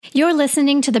You're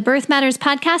listening to the Birth Matters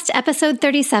Podcast, episode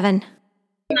 37.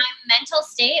 My mental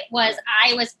state was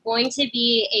I was going to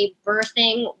be a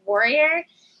birthing warrior,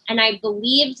 and I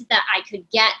believed that I could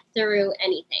get through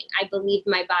anything. I believed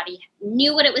my body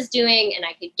knew what it was doing, and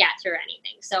I could get through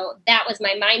anything. So that was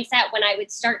my mindset. When I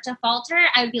would start to falter,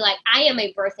 I would be like, I am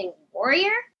a birthing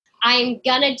warrior. I'm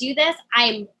gonna do this.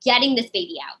 I'm getting this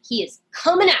baby out. He is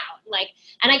coming out.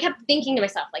 And I kept thinking to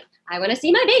myself, I want to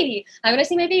see my baby. I want to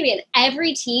see my baby. And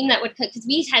every team that would, because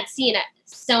we had seen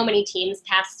so many teams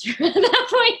pass through at that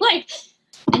point,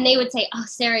 and they would say, "Oh,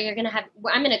 Sarah, I'm gonna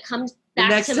come back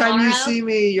next tomorrow. time you see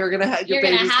me, your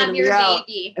baby's gonna be out."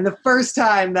 And the first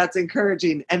time, that's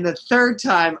encouraging, and the third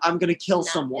time, I'm gonna kill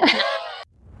someone.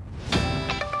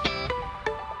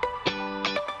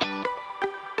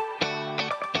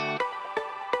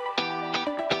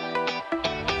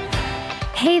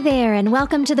 Hey there, and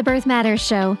welcome to the Birth Matters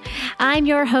Show. I'm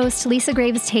your host, Lisa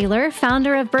Graves Taylor,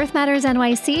 founder of Birth Matters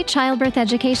NYC, Childbirth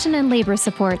Education and Labor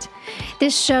Support.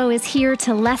 This show is here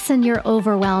to lessen your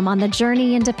overwhelm on the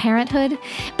journey into parenthood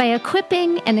by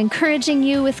equipping and encouraging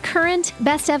you with current,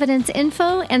 best evidence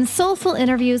info and soulful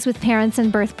interviews with parents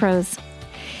and birth pros.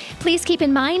 Please keep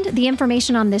in mind, the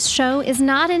information on this show is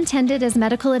not intended as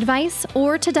medical advice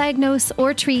or to diagnose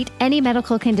or treat any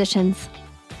medical conditions.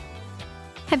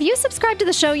 Have you subscribed to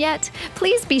the show yet?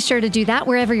 Please be sure to do that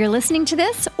wherever you're listening to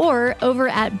this or over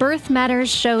at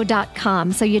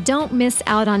birthmattersshow.com so you don't miss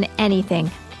out on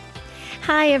anything.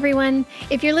 Hi, everyone.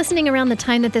 If you're listening around the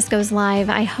time that this goes live,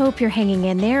 I hope you're hanging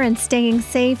in there and staying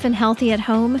safe and healthy at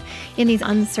home in these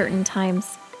uncertain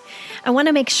times. I want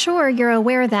to make sure you're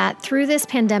aware that through this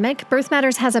pandemic, Birth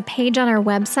Matters has a page on our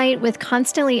website with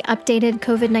constantly updated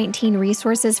COVID-19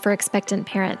 resources for expectant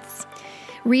parents.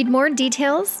 Read more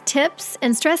details, tips,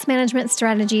 and stress management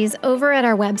strategies over at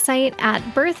our website at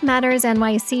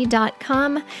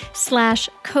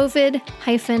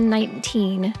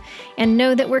birthmattersnyc.com/COVID-19. And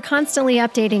know that we're constantly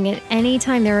updating it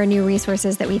anytime there are new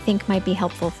resources that we think might be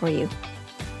helpful for you.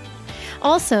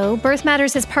 Also, Birth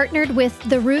Matters has partnered with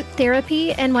The Root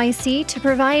Therapy NYC to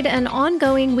provide an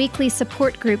ongoing weekly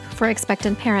support group for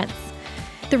expectant parents.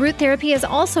 The Root Therapy is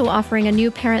also offering a new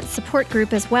parent support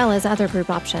group as well as other group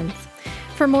options.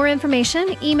 For more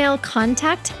information, email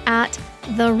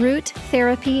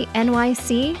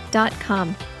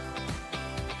contact@theroottherapynyc.com.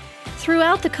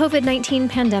 Throughout the COVID-19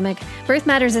 pandemic, Birth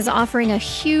Matters is offering a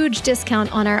huge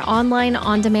discount on our online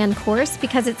on-demand course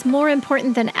because it's more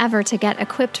important than ever to get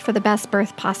equipped for the best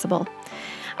birth possible.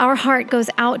 Our heart goes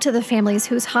out to the families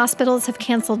whose hospitals have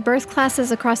canceled birth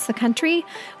classes across the country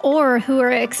or who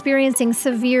are experiencing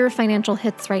severe financial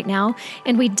hits right now,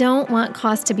 and we don't want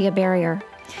cost to be a barrier.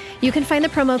 You can find the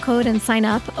promo code and sign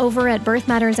up over at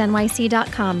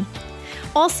birthmattersnyc.com.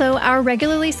 Also, our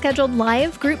regularly scheduled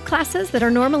live group classes that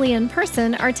are normally in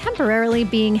person are temporarily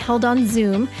being held on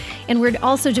Zoom, and we're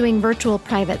also doing virtual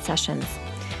private sessions.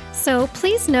 So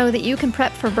please know that you can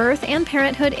prep for birth and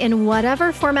parenthood in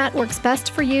whatever format works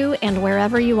best for you and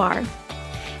wherever you are.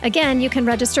 Again, you can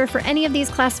register for any of these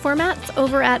class formats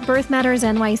over at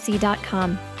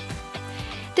birthmattersnyc.com.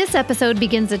 This episode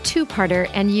begins a two-parter,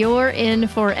 and you're in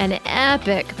for an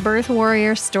epic birth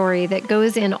warrior story that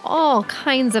goes in all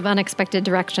kinds of unexpected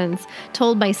directions,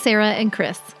 told by Sarah and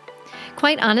Chris.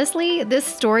 Quite honestly, this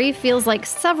story feels like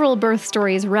several birth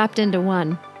stories wrapped into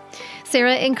one.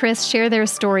 Sarah and Chris share their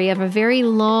story of a very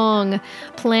long,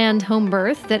 planned home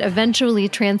birth that eventually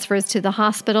transfers to the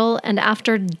hospital, and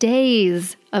after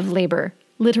days of labor.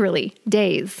 Literally,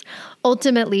 days.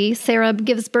 Ultimately, Sarah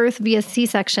gives birth via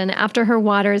C-section after her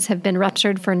waters have been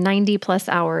ruptured for 90-plus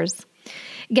hours.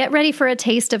 Get ready for a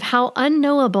taste of how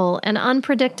unknowable and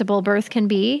unpredictable birth can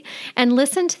be, and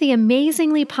listen to the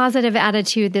amazingly positive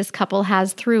attitude this couple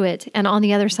has through it and on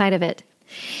the other side of it.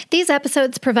 These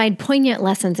episodes provide poignant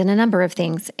lessons in a number of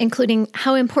things, including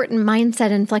how important mindset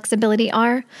and flexibility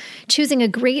are, choosing a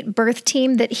great birth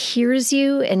team that hears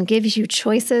you and gives you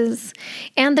choices,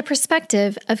 and the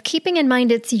perspective of keeping in mind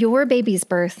it's your baby's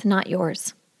birth, not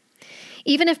yours.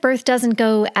 Even if birth doesn't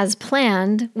go as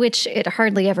planned, which it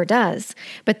hardly ever does,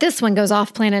 but this one goes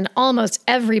off plan in almost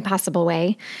every possible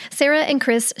way, Sarah and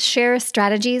Chris share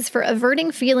strategies for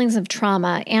averting feelings of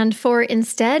trauma and for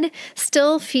instead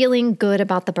still feeling good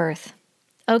about the birth.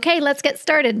 Okay, let's get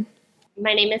started.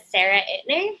 My name is Sarah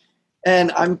Ittner.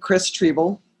 And I'm Chris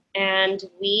Treble. And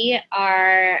we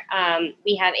are,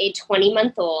 we have a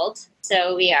 20-month-old,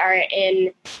 so we are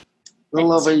in A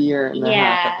little over a year and a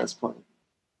half at this point.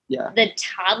 Yeah. The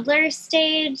toddler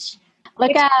stage.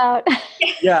 Look out.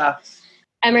 Yeah.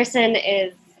 Emerson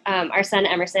is, our son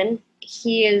Emerson,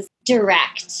 he is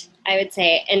direct, I would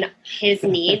say, in his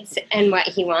needs and what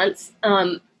he wants.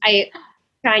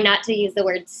 try not to use the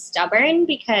word stubborn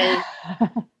because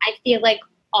I feel like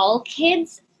all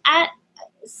kids at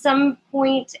some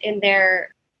point in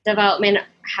their development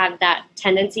have that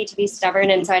tendency to be stubborn.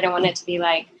 And so I don't want it to be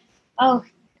like, oh,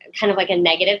 kind of like a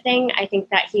negative thing. I think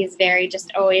that he's very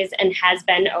just always and has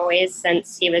been always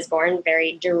since he was born,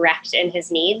 very direct in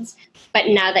his needs. But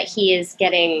now that he is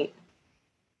getting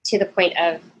to the point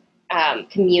of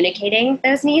communicating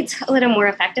those needs a little more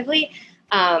effectively,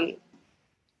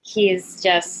 he's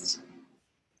just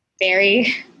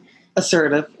very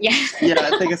assertive. Yeah. Yeah,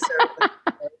 I think assertive.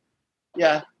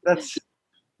 Yeah,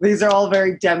 these are all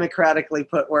very democratically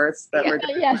put words that we're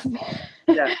doing. Yes.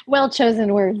 Yeah. Well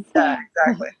chosen words. Yeah,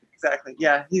 exactly.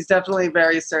 Yeah, he's definitely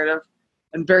very assertive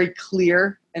and very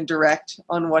clear and direct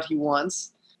on what he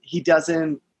wants. He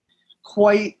doesn't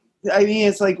quite, I mean,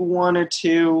 it's like one or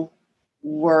two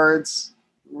words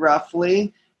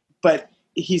roughly, but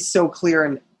he's so clear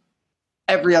in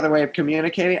every other way of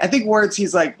communicating. I think words,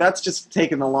 he's like, that's just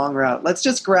taking the long route. Let's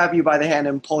just grab you by the hand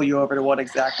and pull you over to what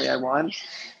exactly I want.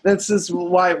 This is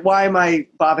why am I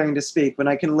bothering to speak when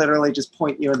I can literally just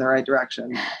point you in the right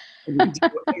direction and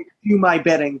do my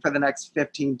bidding for the next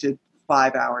 15 to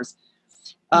 5 hours.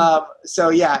 So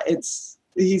yeah,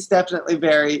 he's definitely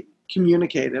very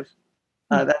communicative.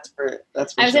 That's for I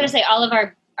was sure. going to say all of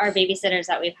our babysitters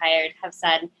that we've hired have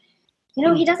said,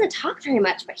 he doesn't talk very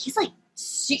much, but he's like,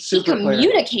 he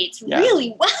communicates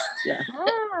really well. Yeah.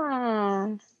 Ah.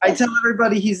 I tell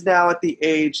everybody he's now at the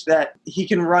age that he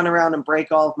can run around and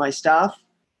break all of my stuff,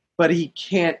 but he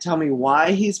can't tell me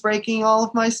why he's breaking all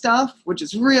of my stuff, which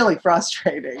is really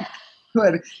frustrating.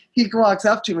 But he walks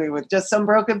up to me with just some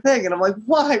broken thing, and I'm like,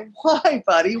 why,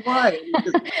 buddy, why? You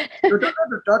just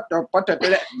dropped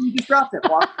it.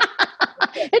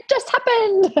 It just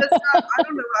happened. I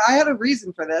don't know. I had a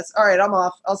reason for this. All right, I'm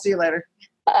off. I'll see you later.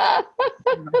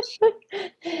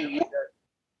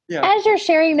 Yeah. As you're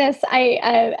sharing this,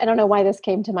 I don't know why this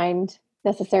came to mind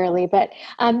necessarily, but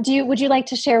would you like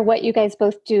to share what you guys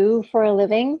both do for a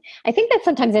living? I think that's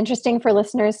sometimes interesting for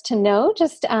listeners to know,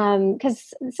 just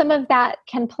because some of that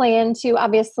can play into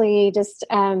obviously just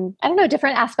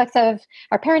different aspects of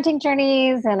our parenting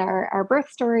journeys and our birth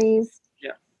stories.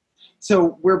 Yeah.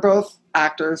 So we're both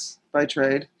actors by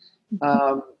trade,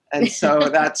 and so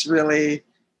that's really.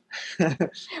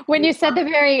 When you said the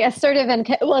very assertive and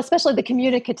especially the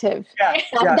communicative,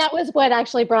 that was what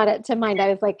actually brought it to mind. I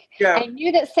was like, I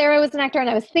knew that Sarah was an actor, and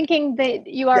I was thinking that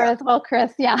you are as well,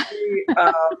 Chris. Yeah.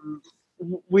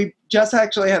 We just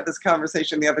actually had this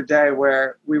conversation the other day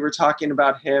where we were talking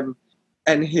about him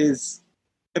and his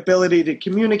ability to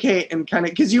communicate and kind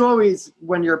of, because you always,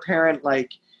 when you're a parent,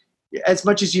 like as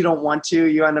much as you don't want to,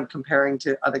 you end up comparing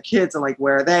to other kids and like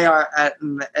where they are at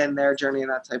in their journey and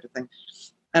that type of thing.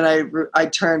 And I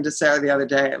turned to Sarah the other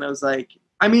day and I was like,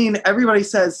 I mean, everybody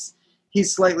says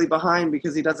he's slightly behind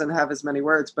because he doesn't have as many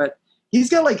words, but he's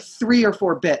got like 3 or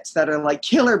 4 bits that are like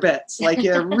killer bits, like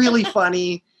really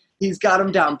funny. He's got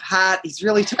them down pat. He's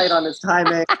really tight on his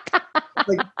timing.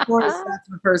 Like, of course, that's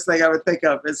the first thing I would think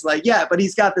of is like, yeah, but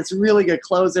he's got this really good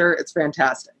closer. It's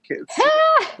fantastic.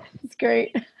 It's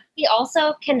great. He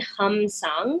also can hum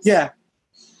songs. Yeah.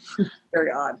 Very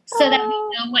odd. So that we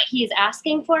know what he's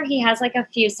asking for. He has like a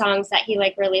few songs that he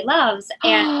like really loves,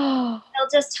 and he'll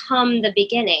just hum the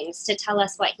beginnings to tell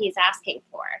us what he's asking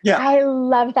for. Yeah. I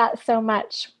love that so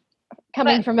much.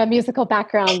 Coming from a musical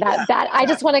background, that I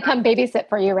just want to come babysit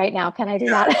for you right now. Can I do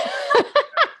that?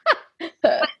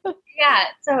 Yeah.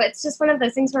 So it's just one of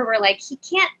those things where we're like, he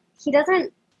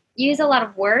doesn't use a lot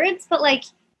of words, but like,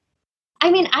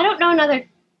 I mean, I don't know another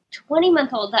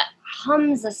 20-month-old that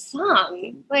hums a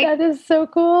song. Like, that is so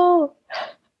cool.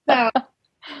 So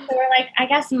we're like, I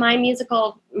guess my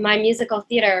musical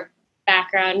theater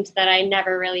background that I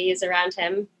never really use around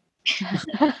him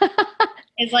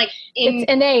is like it's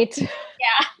innate.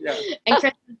 Yeah. And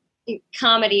Chris'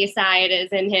 comedy side is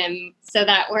in him, so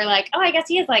that we're like, oh, I guess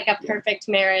he is like a perfect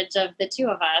marriage of the two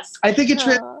of us. I think it's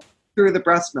through the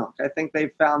breast milk. I think they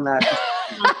found that.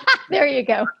 There you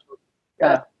go.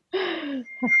 Yeah.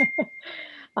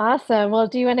 Awesome. Well,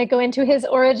 do you want to go into his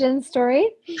origin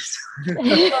story?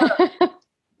 Yeah.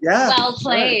 Well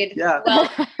played. Sure. Yeah.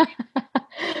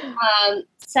 Well,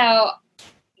 so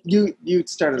you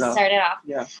started off.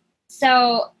 Yeah.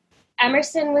 So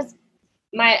Emerson was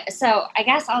so I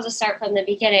guess I'll just start from the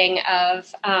beginning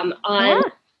of on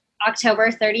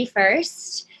October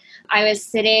 31st, I was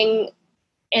sitting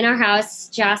in our house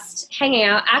just hanging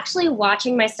out, actually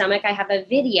watching my stomach. I have a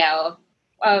video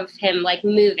of him like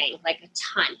moving like a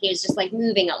ton. He was just like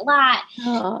moving a lot.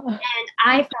 Aww. And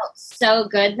I felt so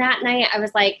good that night. I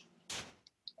was like,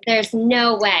 there's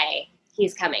no way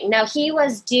he's coming. Now he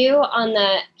was due on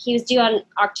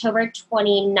October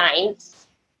 29th.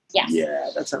 Yes. Yeah,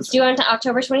 that sounds due on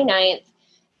October 29th.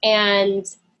 And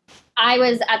I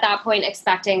was at that point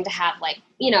expecting to have like,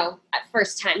 at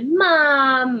first time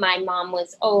mom. My mom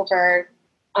was over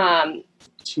 2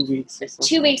 weeks or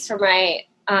something. 2 weeks for my,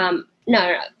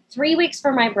 no, 3 weeks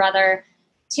for my brother,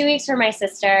 2 weeks for my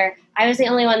sister. I was the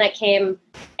only one that came,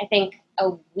 I think,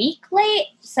 a week late.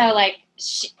 So like,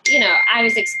 I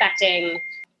was expecting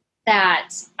that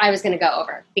I was going to go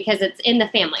over because it's in the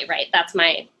family, right? That's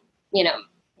my,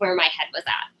 where my head was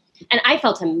at. And I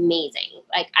felt amazing.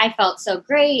 Like I felt so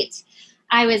great.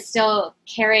 I was still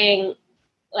carrying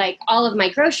like all of my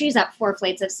groceries up 4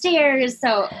 flights of stairs.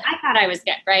 So I thought I was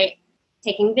good, right?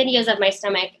 Taking videos of my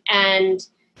stomach. And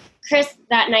Chris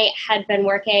that night had been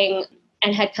working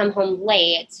and had come home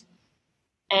late.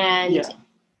 And yeah.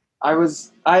 I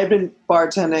had been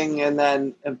bartending, and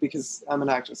then because I'm an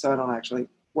actor, so I don't actually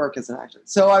work as an actor.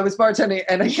 So I was bartending,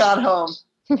 and I got home.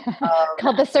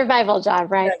 Called the survival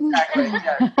job, right? Yeah,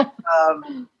 exactly. Yeah.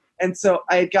 And so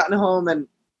I had gotten home, and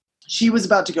she was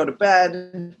about to go to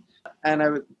bed, and I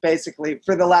was basically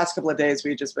for the last couple of days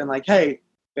we'd just been like, "Hey,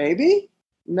 baby,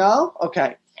 no,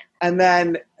 okay." And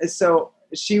then so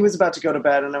she was about to go to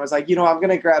bed, and I was like, I'm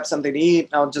gonna grab something to eat.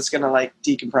 I'm just gonna like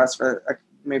decompress for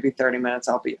maybe 30 minutes.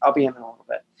 I'll be in a little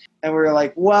bit. And we were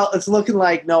like, well, it's looking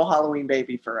like no Halloween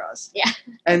baby for us. Yeah.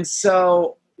 And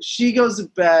so she goes to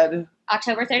bed.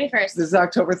 October 31st. This is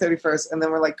October 31st. And then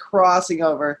we're like crossing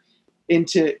over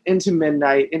into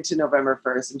midnight, into November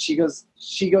 1st. And she goes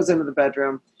into the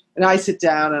bedroom, and I sit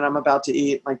down and I'm about to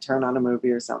eat, like turn on a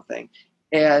movie or something.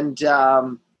 And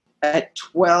at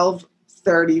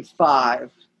 12:35,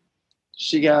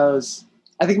 she goes,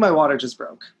 I think my water just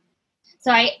broke.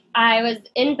 So I was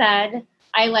in bed.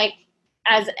 I like,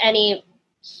 as any,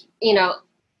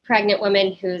 pregnant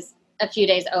woman who's a few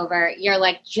days over, you're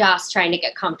like just trying to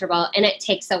get comfortable, and it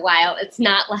takes a while. It's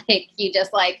not like you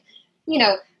just like,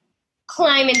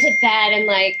 climb into bed and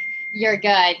like you're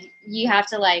good. You have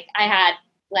to like, I had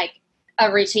like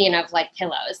a routine of like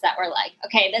pillows that were like,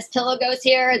 okay, this pillow goes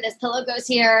here, this pillow goes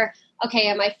here. Okay,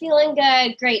 am I feeling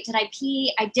good? Great. Did I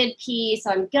pee? I did pee,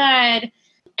 so I'm good.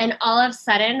 And all of a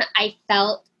sudden, I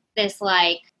felt this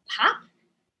like pop,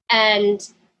 and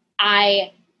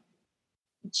I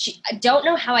don't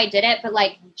know how I did it, but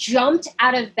like jumped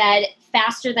out of bed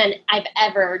faster than I've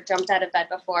ever jumped out of bed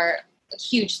before,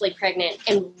 hugely pregnant,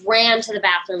 and ran to the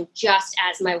bathroom just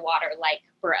as my water like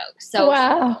broke. So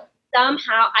wow.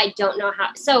 Somehow, I don't know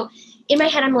how. So in my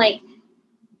head, I'm like,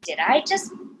 did I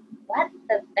just wet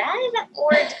the bed, or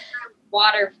did the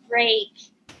water break?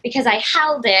 Because I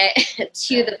held it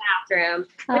to the bathroom,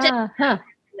 which is in the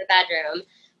bedroom.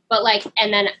 But like,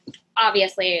 and then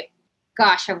obviously,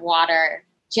 gush of water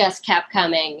just kept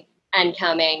coming and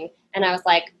coming. And I was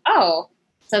like, oh.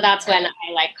 So that's when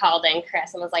I like called in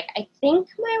Chris and was like, I think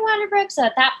my water broke. So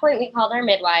at that point, we called our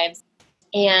midwives,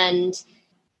 and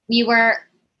we were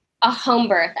a home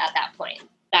birth at that point.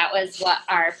 That was what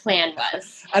our plan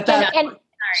was. At that point.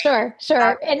 Sure.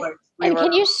 And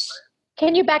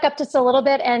can you back up just a little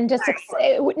bit and just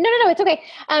no, it's okay.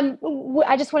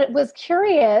 I just was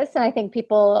curious, and I think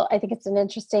it's an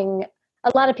interesting.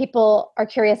 A lot of people are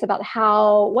curious about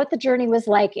what the journey was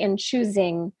like in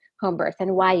choosing home birth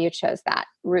and why you chose that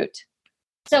route.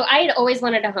 So I had always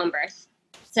wanted a home birth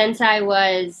since I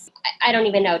was, I don't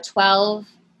even know, 12,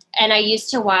 and I used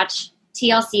to watch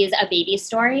TLC's A Baby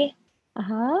Story.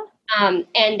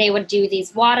 And they would do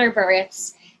these water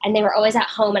births. And they were always at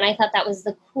home. And I thought that was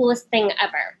the coolest thing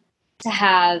ever, to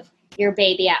have your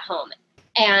baby at home.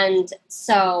 And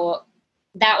so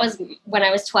that was when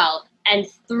I was 12. And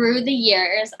through the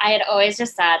years, I had always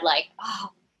just said like,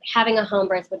 oh, having a home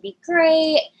birth would be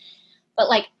great. But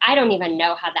like, I don't even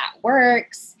know how that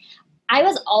works.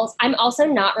 I'm also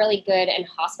not really good in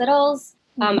hospitals.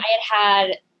 I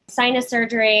had sinus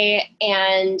surgery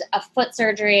and a foot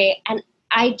surgery. And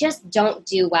I just don't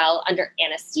do well under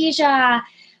anesthesia,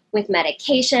 with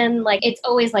medication. Like it's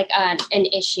always like an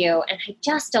issue, and I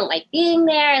just don't like being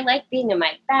there. I like being in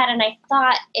my bed. And I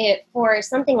thought it for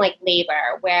something like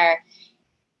labor, where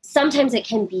sometimes it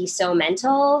can be so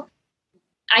mental,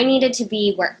 I needed to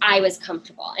be where I was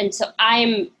comfortable. And so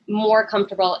I'm more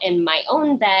comfortable in my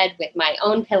own bed with my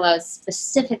own pillows,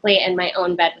 specifically in my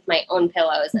own bed with my own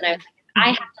pillows. And I was like, if I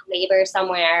have to labor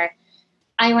somewhere,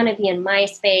 I want to be in my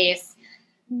space,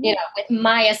 with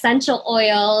my essential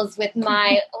oils, with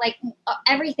my, like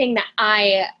everything that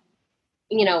I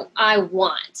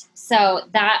want. So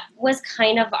that was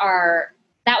kind of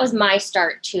that was my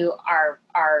start to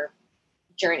our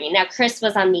journey. Now, Chris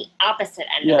was on the opposite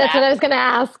end of That's that. what I was going to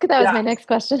ask. That was my next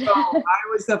question. So I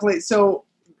was definitely,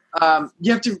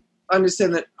 you have to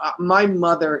understand that my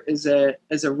mother is a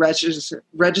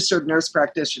registered nurse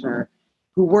practitioner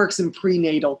who works in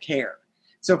prenatal care.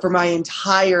 So for my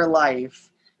entire life,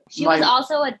 she was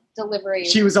also a delivery.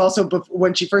 She was also,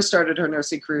 when she first started her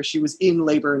nursing career, she was in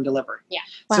labor and delivery. Yeah.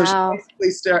 So she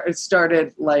basically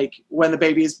started like when the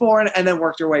baby is born and then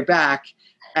worked her way back.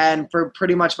 And for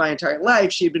pretty much my entire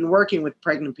life, she'd been working with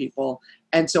pregnant people.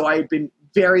 And so I had been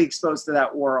very exposed to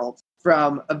that world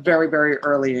from a very, very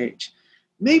early age.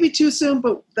 Maybe too soon,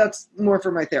 but that's more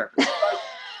for my therapist.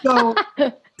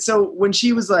 So when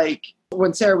she was like,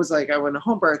 when Sarah was like, I want a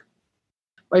home birth,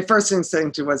 my first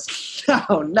instinct was,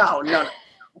 no.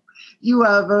 You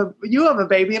have a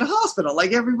baby in a hospital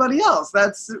like everybody else.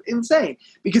 That's insane.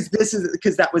 Because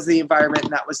that was the environment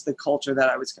and that was the culture that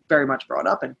I was very much brought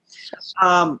up in.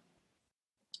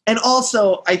 And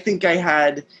also, I think I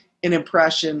had an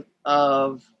impression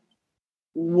of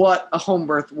what a home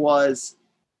birth was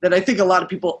that I think a lot of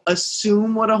people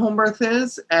assume what a home birth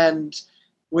is, and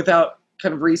without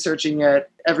kind of researching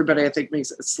it, everybody I think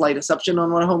makes a slight assumption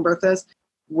on what a home birth is,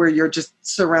 where you're just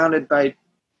surrounded by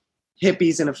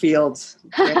hippies in a field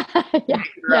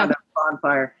around a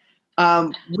bonfire,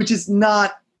 which is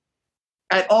not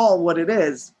at all what it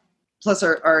is. Plus,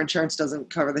 our insurance doesn't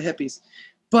cover the hippies,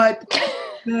 but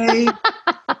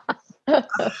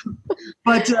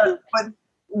but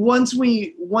once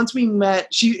we met,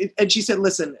 she said,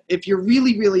 "Listen, if you're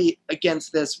really, really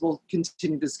against this, we'll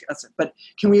continue to discuss it. But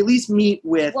can we at least meet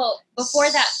with?" Well, before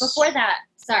that,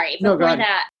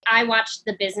 I watched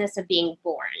The Business of Being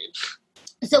Born.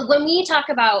 So when we talk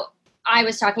about, I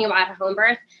was talking about a home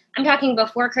birth, I'm talking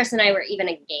before Chris and I were even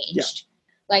engaged. Yeah.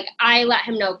 Like, I let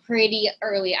him know pretty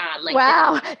early on. Like,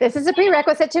 wow, this is a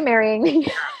prerequisite to marrying me.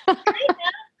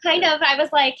 kind of. I was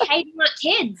like, hey, do you want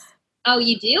kids? Oh,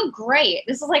 you do? Great.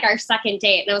 This is like our second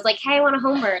date. And I was like, hey, I want a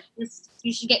home birth.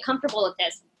 You should get comfortable with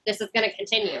this. This is going to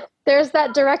continue. There's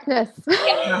that directness.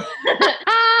 Yeah.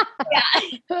 Yeah. I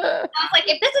was like,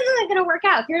 if this isn't going to work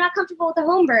out, if you're not comfortable with the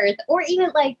home birth, or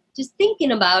even like just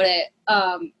thinking about it,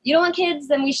 you don't want kids,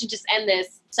 then we should just end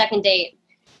this second date.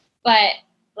 But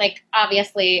like,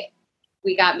 obviously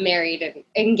we got married and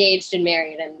engaged and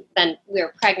married, and then we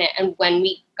were pregnant. And when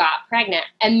we got pregnant,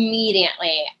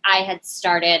 immediately I had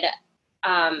started,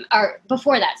 or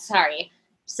before that, sorry.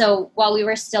 So while we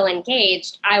were still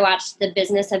engaged, I watched The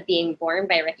Business of Being Born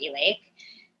by Ricki Lake.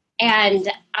 And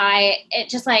it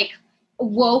just like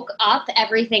woke up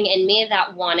everything in me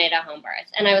that wanted a home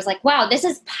birth. And I was like, wow, this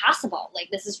is possible. Like,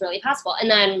 this is really possible. And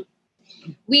then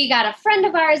we got a friend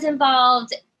of ours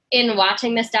involved in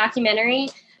watching this documentary.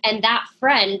 And that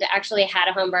friend actually had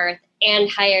a home birth and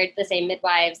hired the same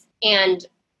midwives and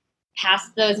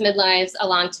passed those midwives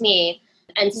along to me.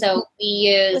 And so we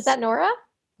used... Was that Nora?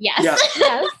 Yes. Yeah.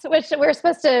 Yes, which we're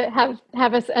supposed to have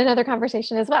another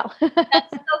conversation as well.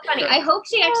 That's so funny. I hope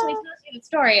she actually tells you the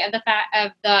story of the fact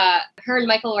of her and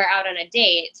Michael were out on a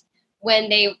date when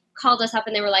they called us up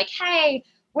and they were like, hey,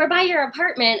 we're by your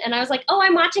apartment. And I was like, oh,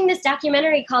 I'm watching this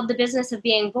documentary called The Business of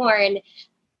Being Born.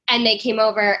 And they came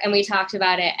over and we talked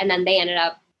about it. And then they ended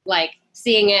up like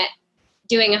seeing it,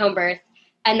 doing a home birth.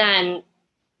 And then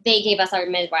they gave us our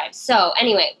midwives. So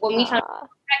anyway, when we found out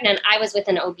pregnant, I was with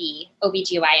an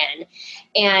OBGYN,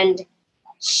 and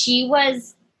she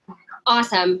was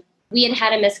awesome. We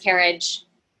had a miscarriage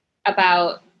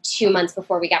about 2 months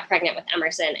before we got pregnant with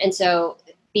Emerson. And so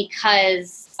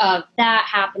because of that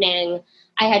happening,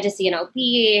 I had to see an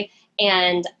OB,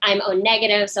 and I'm O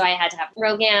negative, so I had to have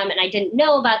RhoGAM, and I didn't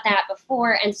know about that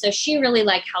before. And so she really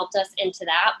like helped us into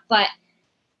that. But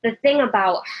the thing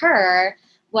about her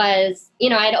was,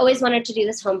 I'd always wanted to do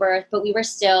this home birth, but we were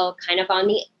still kind of on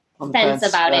the fence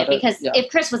about it, because if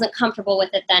Chris wasn't comfortable with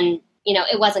it, then,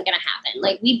 it wasn't going to happen.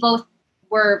 Like,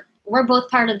 we're both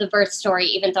part of the birth story,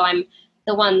 even though I'm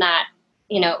the one that,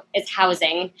 is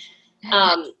housing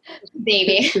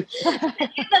baby.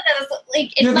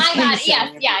 Like, in my body,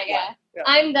 yes, yeah.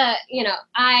 I'm the,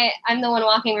 I'm the one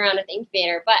walking around with the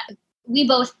incubator, but we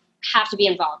both have to be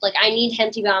involved. Like, I need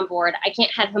him to be on board. I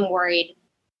can't have him worried.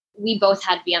 We both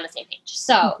had to be on the same page.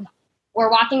 So we're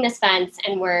walking this fence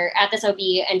and we're at this OB,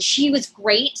 and she was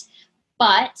great,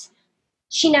 but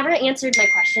she never answered my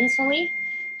questions fully.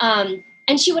 And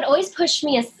she would always push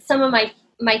me as some of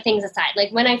my things aside.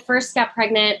 Like, when I first got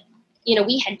pregnant,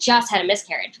 we had just had a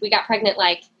miscarriage. We got pregnant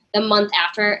like the month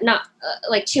after, not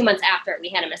like 2 months after we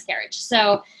had a miscarriage.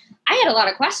 So I had a lot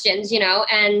of questions,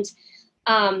 and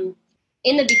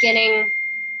in the beginning,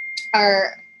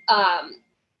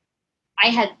 I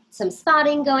had some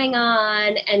spotting going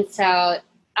on. And so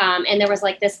And there was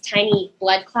like this tiny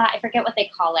blood clot, I forget what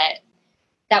they call it,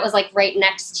 that was like right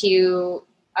next to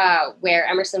where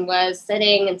Emerson was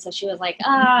sitting. And so she was like,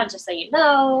 just so you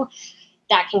know,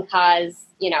 that can cause,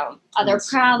 other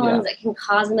problems. It can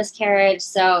cause a miscarriage.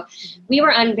 So we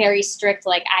were on very strict,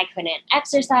 like I couldn't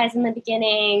exercise in the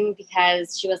beginning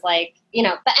because she was like,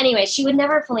 but anyway, she would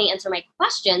never fully answer my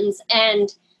questions.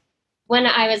 And when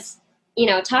I was,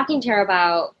 talking to her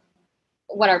about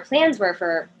what our plans were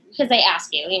for, because they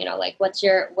ask you, like, what's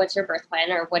your birth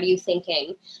plan or what are you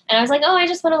thinking? And I was like, I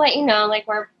just want to let you know, like,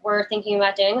 we're thinking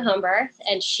about doing a home birth.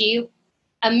 And she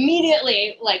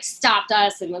immediately like stopped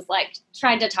us and was like,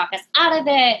 tried to talk us out of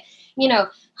it.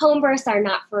 Home births are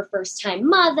not for first time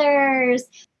mothers.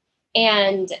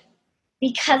 And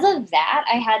because of that,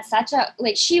 I had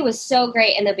she was so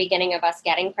great in the beginning of us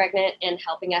getting pregnant and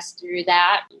helping us through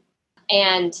that.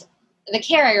 And the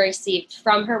care I received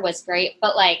from her was great,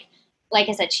 but like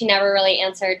I said, she never really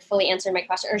fully answered my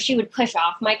question, or she would push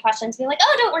off my questions, be like,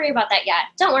 don't worry about that yet.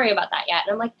 Don't worry about that yet.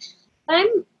 And I'm like, but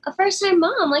I'm a first-time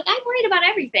mom. Like, I'm worried about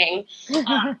everything,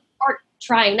 or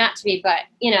trying not to be, but,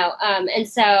 and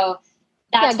so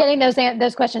that's getting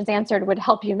those questions answered would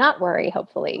help you not worry,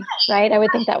 hopefully, right? I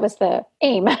would think that was the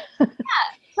aim.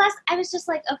 Plus, I was just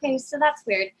like, okay, so that's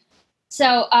weird.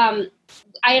 So I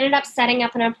ended up setting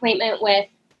up an appointment with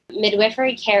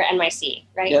Midwifery Care NYC,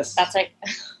 right? Yes. That's like,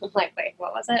 I'm like, wait,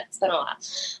 what was it? It's been a while.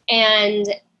 And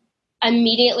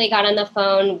immediately got on the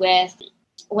phone with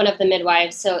one of the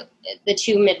midwives. So the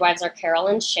two midwives are Carol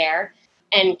and Cher.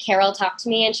 And Carol talked to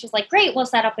me and she was like, great, we'll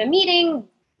set up a meeting.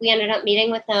 We ended up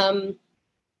meeting with them.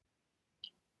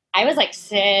 I was like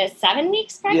 7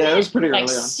 weeks pregnant. Yeah, it was pretty early on.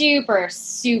 Super,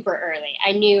 super early.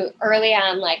 I knew early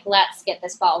on, like, let's get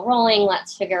this ball rolling.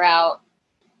 Let's figure out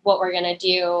what we're going to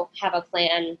do, have a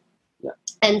plan. Yeah.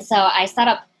 And so I set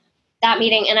up that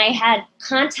meeting, and I had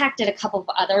contacted a couple of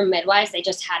other midwives. They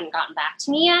just hadn't gotten back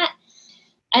to me yet.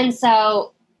 And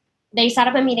so they set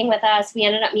up a meeting with us. We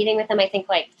ended up meeting with them, I think,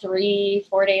 like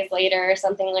 3-4 days later or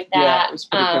something like that. Yeah, it was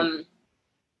pretty quick.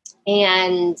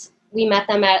 And we met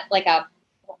them at like what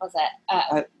was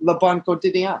it? Le Bon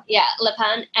Quotidien. Yeah, Le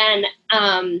Bon. And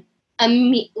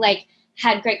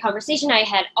had great conversation. I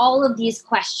had all of these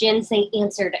questions. They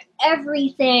answered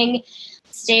everything,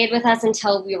 stayed with us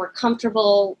until we were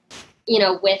comfortable,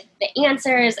 with the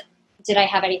answers. Did I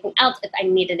have anything else? If I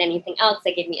needed anything else,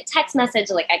 they gave me a text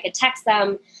message. Like I could text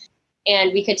them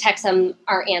and we could text them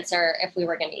our answer if we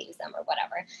were going to use them or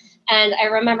whatever. And I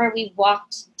remember we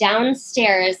walked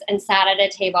downstairs and sat at a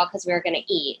table because we were going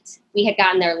to eat. We had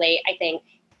gotten there late, I think.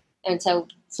 And so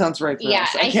sounds right for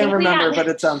us. I can't remember, but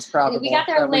it sounds probable. We got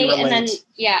there late,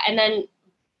 and then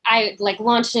I like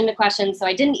launched into questions, so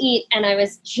I didn't eat, and I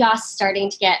was just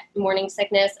starting to get morning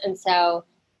sickness, and so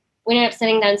we ended up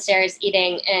sitting downstairs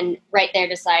eating, and right there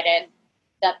decided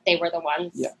that they were the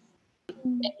ones. Yeah.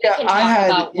 I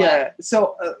had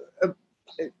So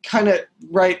kind of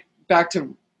right back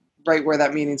to right where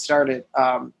that meeting started.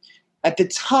 At the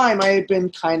time, I had been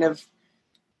kind of,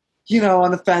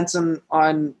 on the fence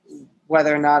on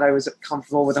whether or not I was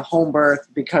comfortable with a home birth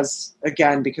because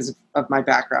of my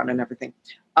background and everything.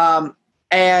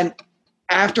 And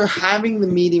after having the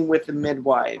meeting with the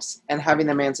midwives and having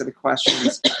them answer the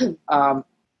questions,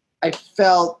 I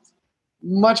felt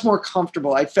much more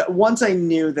comfortable. Once I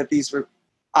knew that these were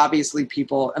obviously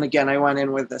people, and again, I went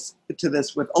in with this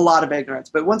with a lot of ignorance,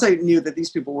 but once I knew that these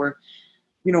people were,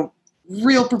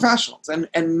 real professionals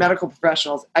and medical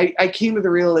professionals, I came to the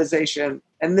realization,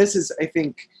 and this is, I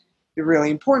think, the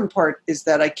really important part, is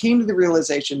that I came to the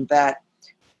realization that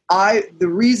the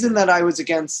reason that I was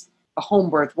against a home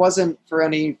birth wasn't for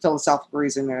any philosophical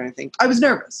reason or anything. I was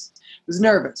nervous.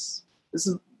 This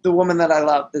is the woman that I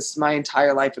love. This is my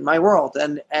entire life and my world.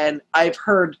 And I've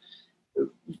heard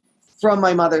from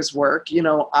my mother's work,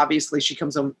 obviously she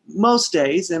comes home most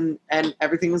days and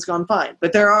everything has gone fine.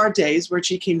 But there are days where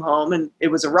she came home and it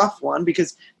was a rough one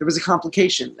because there was a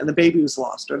complication and the baby was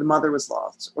lost or the mother was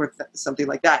lost or something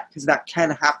like that, because that can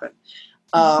happen.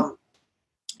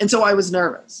 And so I was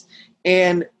nervous.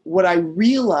 And what I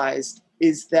realized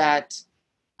is that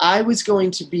I was going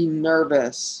to be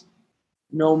nervous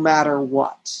no matter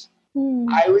what.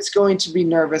 I was going to be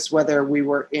nervous whether we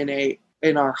were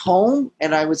in our home,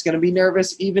 and I was going to be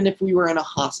nervous even if we were in a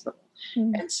hospital.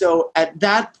 And so at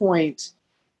that point,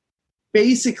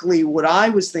 basically what I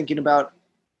was thinking about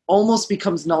almost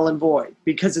becomes null and void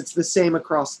because it's the same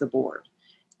across the board.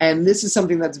 And this is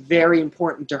something that's very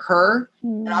important to her.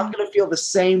 And I'm going to feel the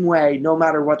same way no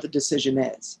matter what the decision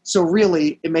is. So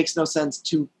really, it makes no sense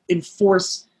to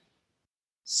enforce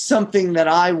something that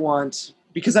I want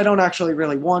because I don't actually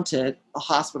really want it, a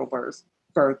hospital birth.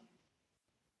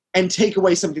 and take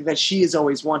away something that she has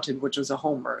always wanted, which was a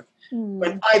home birth.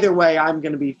 But either way, I'm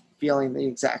going to be feeling the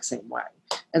exact same way.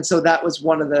 And so that was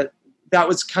that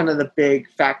was kind of the big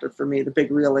factor for me, the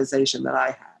big realization that I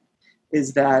had,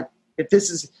 is that if this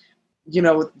is,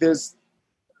 there's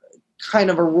kind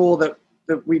of a rule that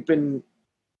we've been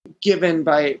given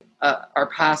by our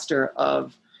pastor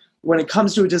of, when it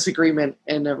comes to a disagreement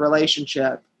in a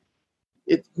relationship,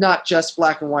 it's not just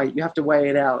black and white. You have to weigh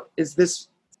it out. Is this,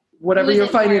 whatever you're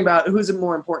fighting about, who's it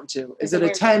more important to? Is it a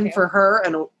 10 for her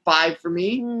and a 5 for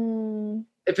me?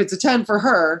 If it's a 10 for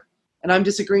her and I'm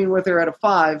disagreeing with her at a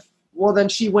 5, well, then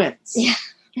she wins. Yeah.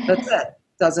 That's it.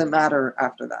 Doesn't matter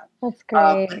after that. That's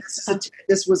great.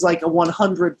 This was like a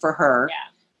 100 for her. Yeah.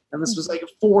 And this was like a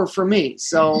 4 for me.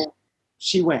 So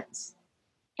she wins.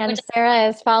 And Sarah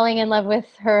is falling in love with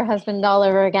her husband all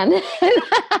over again.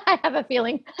 I have a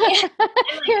feeling.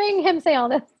 Hearing him say all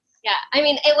this. Yeah. I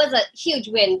mean, it was a huge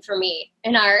win for me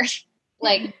in our,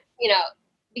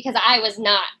 because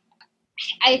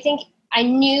I think I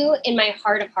knew in my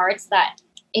heart of hearts that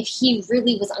if he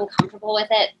really was uncomfortable with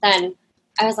it, then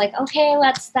I was like, okay,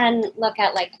 let's then look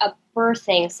at like a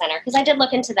birthing center. Because I did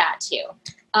look into that too,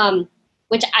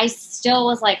 which I still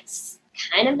was like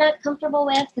kind of not comfortable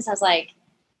with, because I was like,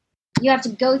 you have to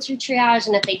go through triage,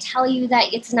 and if they tell you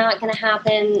that it's not going to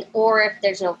happen, or if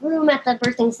there's no room at the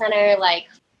birthing center, like,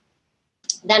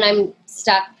 then I'm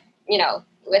stuck,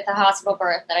 with a hospital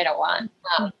birth that I don't want.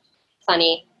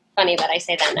 Funny that I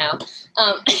say that now.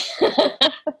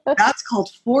 That's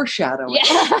called foreshadowing.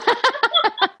 Yeah.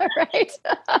 Right.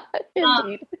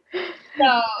 Indeed.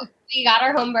 So we got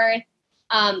our home birth.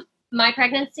 My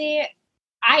pregnancy,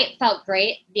 I felt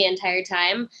great the entire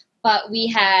time, but we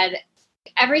had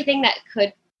everything that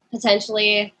could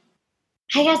potentially,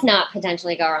 I guess not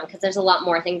potentially go wrong, because there's a lot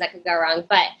more things that could go wrong,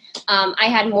 but I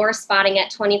had more spotting at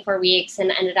 24 weeks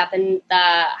and ended up in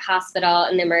the hospital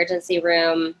in the emergency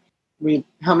room.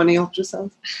 How many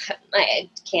ultrasounds? I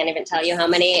can't even tell you how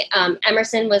many.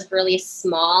 Emerson was really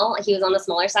small. He was on the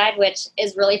smaller side, which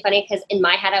is really funny because in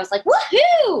my head I was like,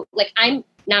 woohoo! Like, I'm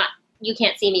not, you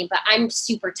can't see me, but I'm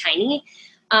super tiny.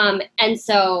 And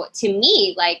so to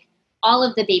me, like, all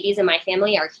of the babies in my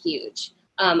family are huge.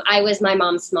 I was my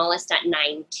mom's smallest at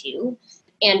 9'2",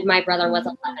 and my brother was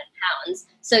 11 pounds.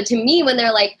 So to me, when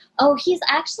they're like, oh, he's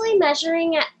actually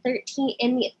measuring at 13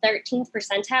 in the 13th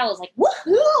percentile, I was like,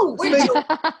 woohoo!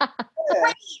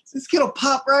 Yeah. This kid will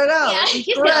pop right out. Yeah,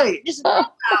 he's great. Just roll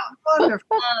out.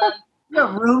 Wonderful. You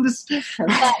have room to spare.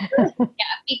 Yeah,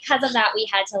 because of that, we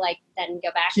had to then go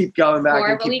back. Keep going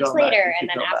back. 4 weeks later, and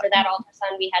then after that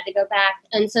ultrasound, we had to go back.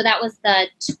 And so that was the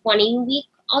 20-week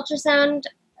ultrasound,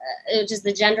 which is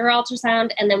the gender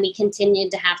ultrasound, and then we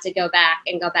continued to have to go back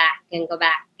and go back and go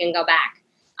back and go back.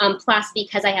 Plus,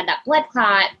 because I had that blood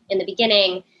clot in the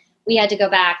beginning, we had to go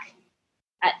back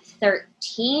at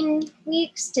 13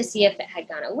 weeks to see if it had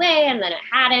gone away, and then it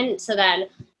hadn't. So then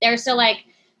they're still like,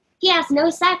 yes, no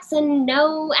sex and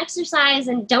no exercise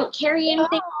and don't carry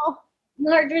anything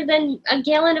larger than a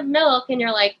gallon of milk. And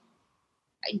you're like,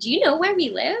 do you know where we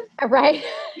live? Right.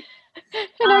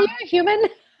 And are you a human?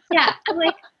 Yeah. I'm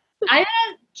like, I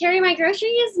gotta carry my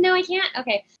groceries? No, I can't.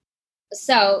 Okay.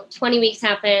 So 20 weeks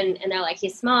happened and they're like,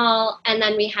 he's small. And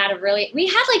then we had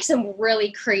some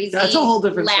really crazy That's a whole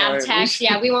different lab story. tests.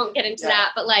 Yeah, we won't get into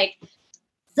that. But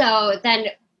so then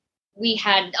we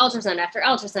had ultrasound after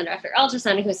ultrasound after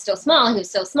ultrasound. He was still small. He was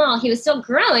still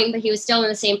growing, but he was still in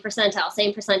the same percentile.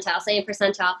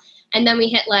 And then we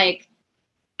hit I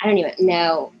don't even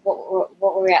know what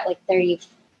were we at, 30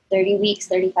 weeks,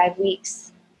 35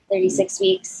 weeks, 36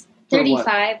 weeks,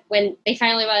 35, when they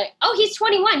finally were like, oh, he's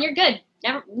 21. You're good.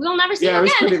 We'll never see him again.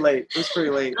 Yeah, it was pretty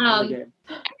late in the game.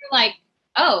 And we're like,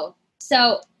 oh,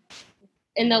 so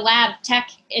in the lab tech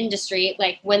industry,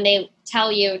 when they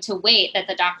tell you to wait that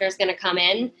the doctor is going to come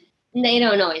in, they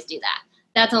don't always do that.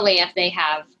 That's only if they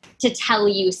have to tell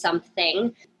you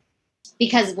something.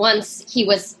 Because once he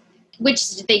was,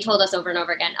 which they told us over and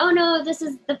over again, oh no, this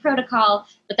is the protocol.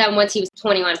 But then once he was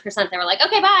 21%, they were like,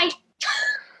 okay, bye.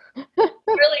 We're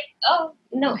like, oh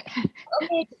no,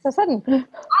 okay, So sudden.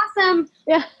 awesome.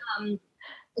 Yeah.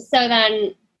 So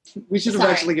then We should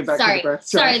eventually get back to the birth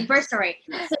story. Sorry, the birth story.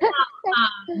 So now,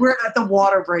 We're at the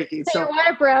water breaking. So your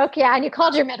water broke, yeah, and you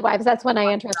called your midwives. That's when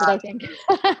I interrupted, I think.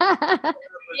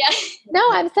 yeah.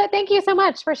 No, thank you so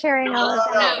much for sharing all of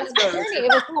that. No, it's good.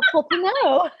 It was helpful to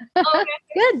know. Okay.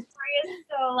 Good. The story is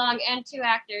so long, and 2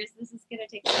 actors. This is gonna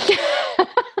take time.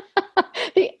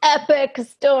 The epic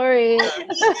story.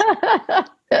 It's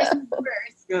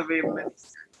going to be a minute.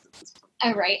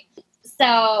 All right.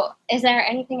 So, is there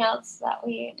anything else that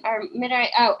we are midnight?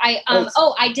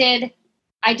 I did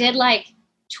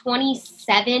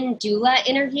 27 doula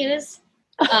interviews.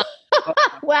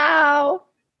 Wow.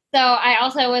 So I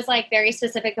also was like very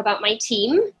specific about my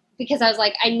team because I was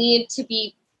like, I need to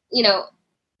be,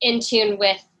 in tune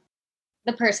with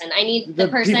the person. I need the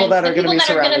person, people that are going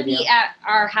to be at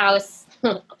our house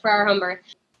for our home birth.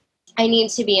 I need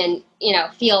to be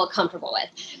feel comfortable with.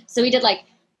 So we did a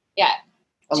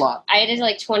lot. I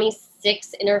did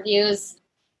 26 interviews.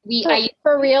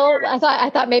 For real? I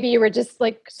thought maybe you were just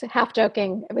like half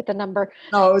joking with the number.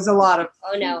 No, it was a lot of.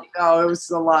 Oh no! No, it was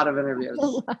a lot of interviews.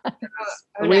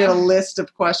 We had a list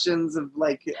of questions of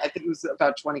I think it was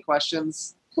about 20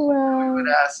 questions. Wow. We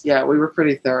would ask. Yeah, we were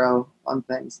pretty thorough on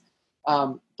things.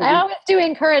 I always do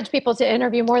encourage people to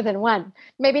interview more than one.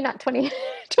 Maybe not 20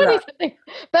 something.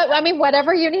 But I mean,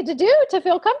 whatever you need to do to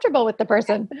feel comfortable with the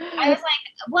person. I was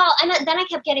like, well, and then I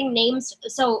kept getting names.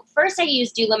 So first I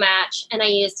used Doula Match and I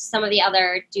used some of the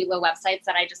other doula websites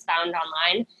that I just found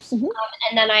online. Mm-hmm.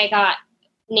 And then I got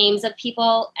names of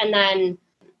people and then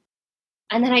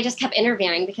I just kept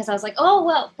interviewing because I was like, oh,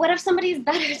 well, what if somebody's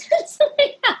better than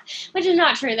somebody else? Which is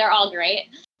not true. They're all great.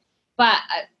 But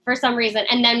for some reason,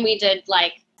 and then we did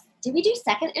did we do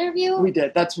second interview? We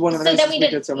did. That's one of the reasons we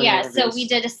did so many interviews. So we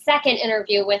did a second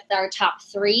interview with our top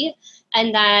 3,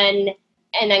 and then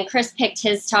Chris picked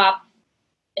his top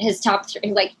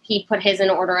 3. He put his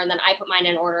in order, and then I put mine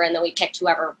in order, and then we picked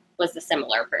whoever was the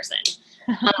similar person.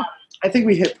 I think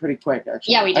we hit pretty quick,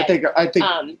 actually. Yeah, we did. I think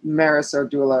Maris, our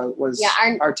doula, was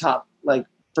our top,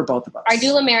 for both of us. Our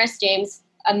doula, Maris James,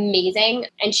 amazing,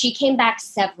 and she came back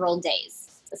several days.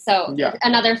 So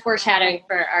another foreshadowing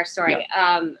for our story.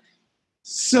 Yeah.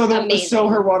 So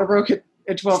her water broke at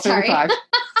 12:35.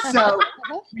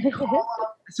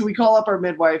 So we call up our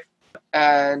midwife,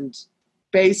 and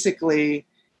basically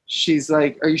she's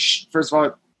like, "Are you first of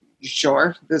all, you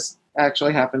sure this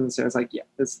actually happened?" And so I was like, "Yeah,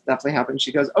 this definitely happened."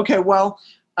 She goes, "Okay, well,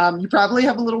 you probably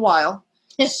have a little while.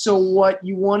 So what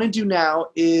you want to do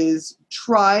now is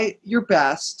try your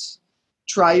best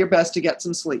to get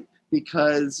some sleep."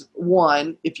 Because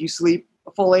one, if you sleep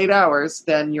a full 8 hours,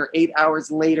 then you're 8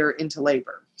 hours later into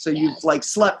labor. So you've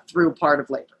slept through part of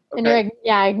labor. Okay? And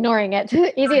you're ignoring it.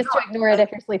 Easiest to ignore it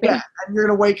if you're sleeping. Yeah, and you're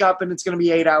going to wake up and it's going to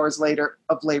be 8 hours later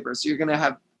of labor. So you're going to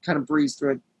have kind of breeze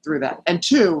through that. And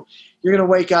two, you're going to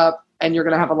wake up and you're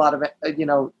going to have a lot of,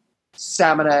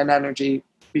 stamina and energy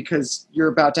because you're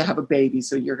about to have a baby.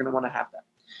 So you're going to want to have that.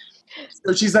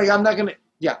 So she's like, I'm not going to,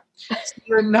 so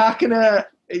you're not going to,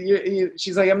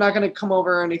 she's like, I'm not going to come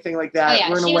over or anything like that. Oh, yeah.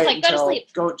 We're going to wait until go to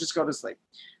sleep. Good luck. Go to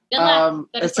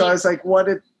and sleep. so I was like, what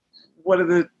did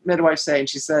the midwife say? And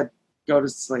she said, go to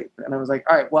sleep. And I was like,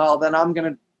 all right, well, then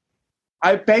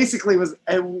I basically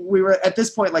we were at this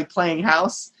point playing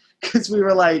house because we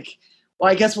were like, well,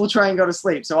 I guess we'll try and go to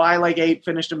sleep. So I ate,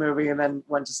 finished a movie, and then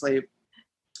went to sleep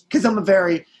because I'm a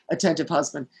very attentive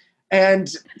husband. And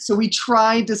so we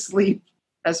tried to sleep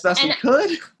as best we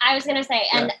could. I was going to say,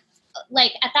 and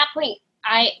at that point,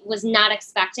 I was not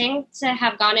expecting to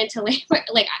have gone into labor.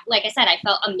 Like I said, I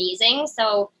felt amazing.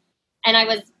 So, and I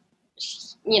was,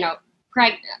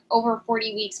 over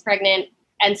 40 weeks pregnant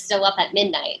and still up at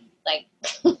midnight.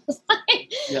 So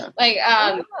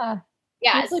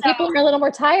people are a little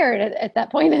more tired at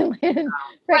that point.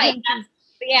 Right.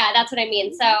 That's what I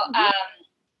mean. So,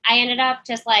 I ended up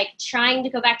just trying to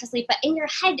go back to sleep, but in your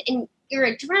head and your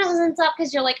adrenaline's up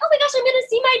because you're like, oh my gosh, I'm going to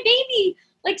see my baby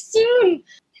soon,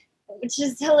 which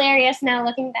is hilarious now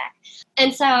looking back.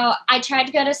 And so I tried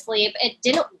to go to sleep.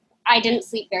 I didn't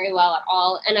sleep very well at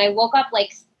all. And I woke up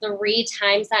 3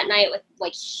 times that night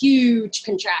with huge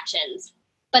contractions,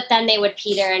 but then they would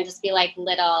peter and just be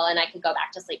little, and I could go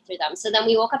back to sleep through them. So then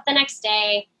we woke up the next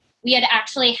day. We had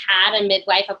actually had a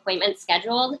midwife appointment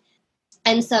scheduled.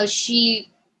 And so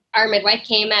our midwife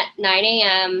came at 9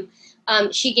 a.m.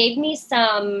 She gave me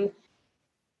some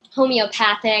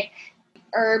homeopathic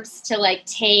herbs to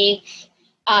take.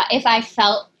 If I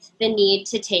felt the need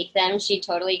to take them, she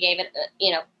totally gave it,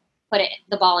 put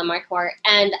the ball in my court.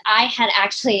 And I had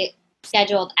actually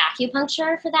scheduled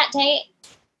acupuncture for that day,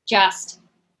 just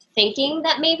thinking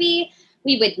that maybe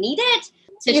we would need it.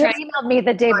 You had emailed me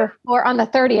the day before, on the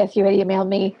 30th, you had emailed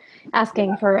me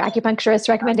asking for acupuncturist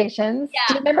recommendations. Yeah.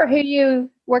 Do you remember who you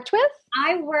worked with?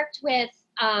 I worked with...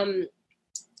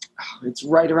 it's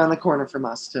right around the corner from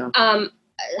us, too.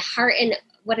 Heart and...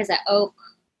 What is it? Oak.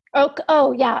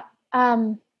 Oh, yeah.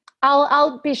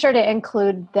 I'll be sure to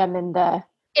include them in the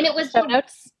show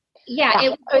notes.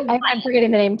 Yeah. I'm forgetting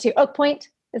the name, too. Oak Point?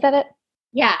 Is that it?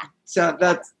 Yeah. So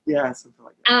that's... Yeah, something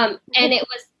like that. And it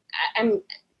was... I'm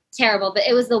terrible, but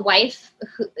it was the wife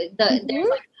who there's husband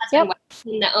and wife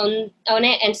that own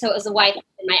it, and so it was the wife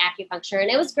in my acupuncture, and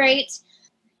it was great.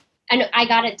 and I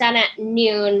got it done at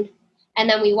noon. And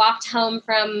then we walked home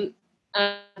from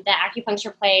the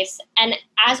acupuncture place. And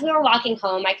as we were walking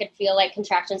home, I could feel like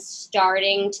contractions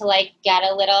starting to like get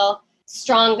a little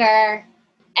stronger.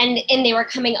 And they were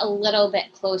coming a little bit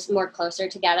more closer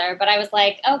together. But I was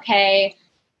like, okay,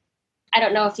 I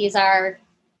don't know if these are,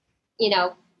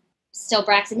 still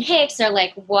Braxton Hicks or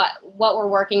like what we're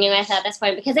working with at this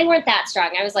point, because they weren't that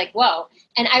strong. I was like, whoa.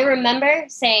 And I remember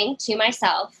saying to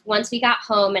myself, once we got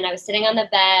home and I was sitting on the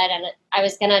bed and I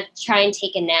was going to try and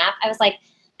take a nap, I was like,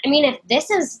 I mean, if this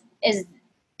is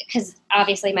because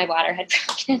obviously my water had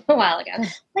broken a while ago.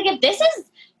 Like if this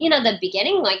is, the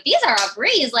beginning, like these are a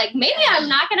breeze, like maybe I'm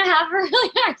not going to have a really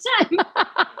hard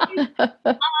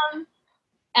time.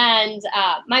 And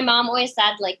my mom always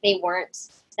said like they weren't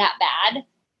that bad.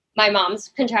 My mom's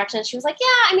contractions, she was like,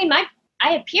 yeah, I mean, I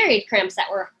had period cramps that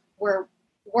were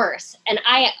worse. And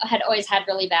I had always had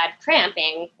really bad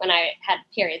cramping when I had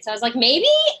periods. So I was like, maybe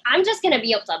I'm just going to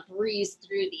be able to breeze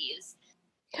through these.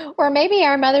 Or maybe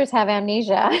our mothers have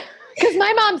amnesia, because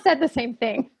my mom said the same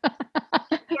thing.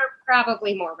 You're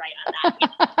probably more right on that.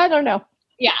 Yeah. I don't know.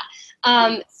 Yeah.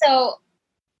 So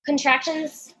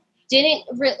contractions didn't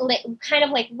kind of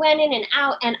like went in and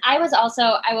out. And I was also,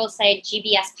 I will say,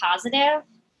 GBS positive.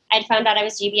 I'd found out I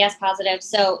was GBS positive.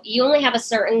 So you only have a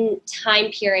certain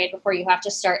time period before you have to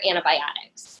start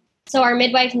antibiotics. So our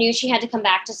midwife knew she had to come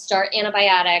back to start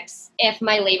antibiotics even if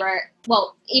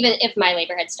my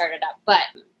labor had started up. But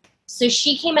so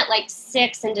she came at like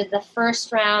 6 and did the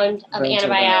first round of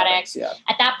antibiotics. Yeah.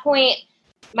 At that point,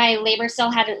 my labor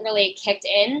still hadn't really kicked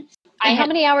in. And how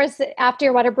many hours after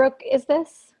your water broke is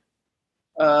this?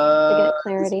 To get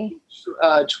clarity.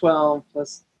 12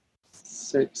 plus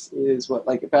 6 is what,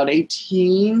 like about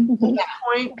 18 at that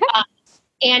point. Okay.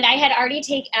 And I had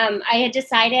already I had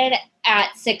decided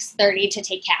at 6:30 to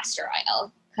take castor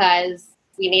oil because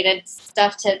we needed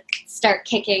stuff to start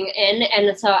kicking in.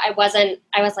 And so I was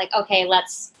like, okay,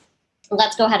 let's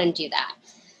go ahead and do that.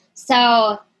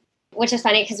 So, which is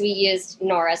funny because we used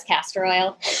Nora's castor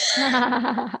oil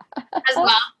as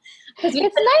well. It's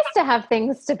nice to have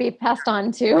things to be passed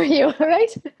on to you,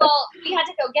 right? Well, we had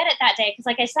to go get it that day because,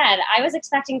 like I said, I was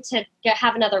expecting to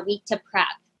have another week to prep.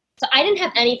 So I didn't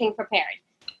have anything prepared.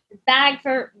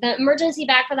 The emergency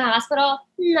bag for the hospital,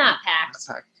 not packed.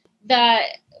 The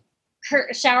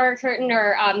shower curtain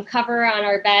or cover on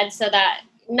our bed, so that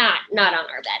not on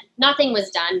our bed. Nothing was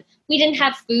done. We didn't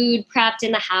have food prepped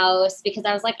in the house because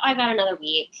I was like, I got another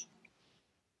week.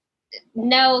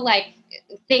 No, like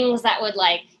things that would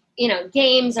like,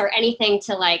 games or anything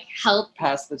to like help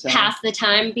pass the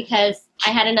time because I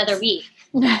had another week.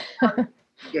 Yeah.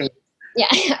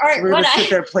 Or we're going to sit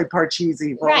there and play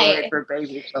Parcheesi while we wait for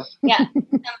baby. So. Yeah.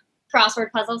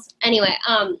 Crossword puzzles. Anyway,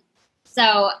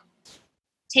 so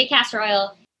take castor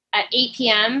oil at 8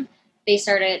 p.m.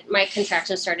 My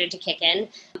contractions started to kick in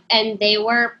and they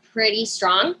were pretty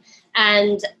strong.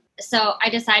 And so I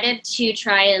decided to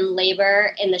try and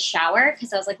labor in the shower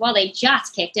because I was like, well, they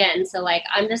just kicked in. So like,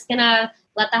 I'm just going to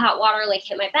let the hot water like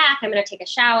hit my back. I'm going to take a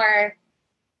shower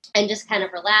and just kind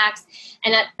of relax.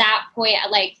 And at that point,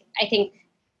 like, I think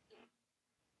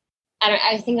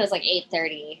it was like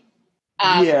 8:30.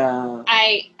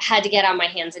 I had to get on my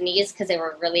hands and knees because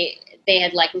they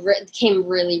had like came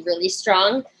really, really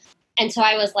strong. And so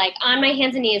I was like on my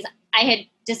hands and knees. I had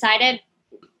decided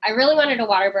I really wanted a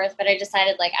water birth, but I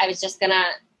decided like I was just going to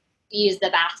use the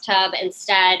bathtub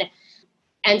instead.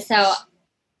 And so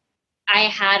I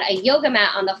had a yoga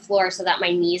mat on the floor so that my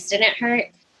knees didn't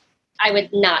hurt. I would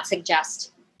not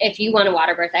suggest, if you want a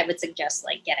water birth, I would suggest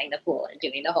like getting the pool and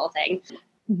doing the whole thing.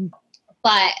 Mm-hmm.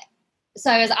 But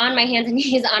so I was on my hands and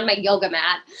knees on my yoga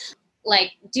mat,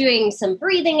 like doing some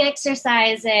breathing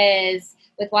exercises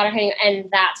with water hitting. And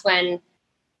that's when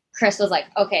Chris was like,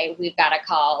 okay, we've got to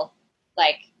call,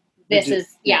 like, this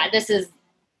is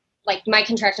like my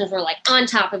contractions were like on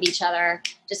top of each other,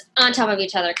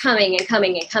 coming and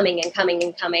coming and coming and coming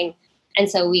and coming. And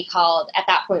so at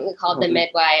that point, we called the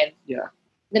midwife,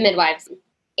 the midwives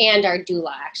and our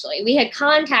doula, actually. We had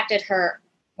contacted her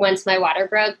once my water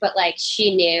broke, but like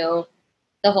she knew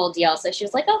the whole deal. So she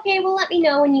was like, okay, well, let me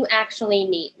know when you actually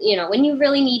need, when you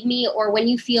really need me or when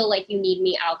you feel like you need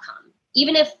me, I'll come.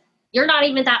 Even if you're not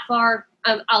even that far,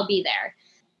 I'll be there.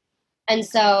 And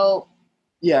so,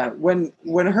 yeah, when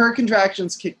her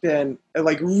contractions kicked in,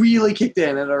 like really kicked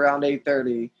in at around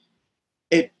 8:30,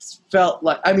 it felt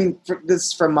like,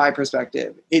 this from my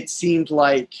perspective, it seemed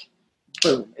like,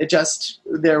 boom, it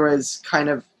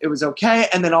was okay.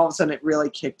 And then all of a sudden it really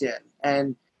kicked in.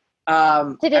 And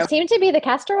did it seem to be the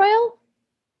castor oil?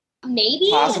 Maybe.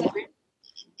 Possibly.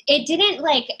 It didn't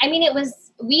it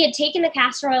we had taken the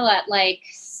castor oil at like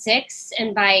 6,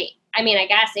 and by, I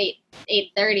guess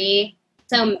 8:30.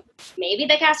 So maybe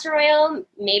the castor oil,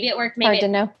 maybe it worked. Maybe hard to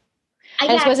know. I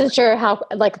just wasn't sure how,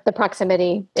 like, the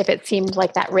proximity, if it seemed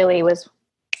like that really was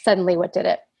suddenly what did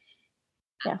it.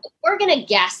 Yeah. We're going to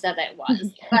guess that it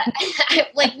was. But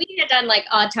like, we had done like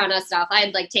a ton of stuff. I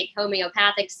had like take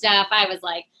homeopathic stuff. I was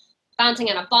like bouncing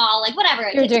on a ball, like whatever.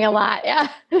 You're doing a lot. Yeah.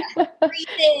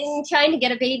 Breathing, trying to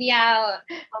get a baby out.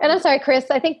 And I'm sorry, Chris,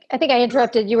 I think I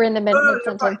interrupted. You were in the mid-sentence.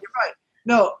 You're fine.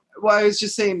 No, well, I was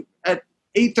just saying at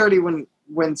 8:30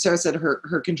 when Sarah said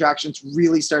her contractions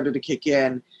really started to kick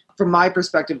in, from my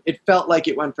perspective, it felt like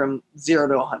it went from 0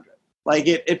 to 100. Like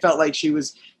it felt like she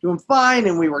was doing fine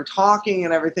and we were talking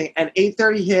and everything. And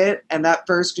 8:30 hit and that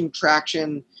first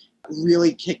contraction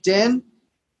really kicked in.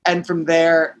 And from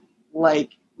there,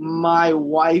 like, my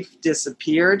wife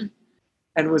disappeared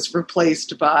and was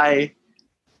replaced by,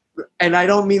 and I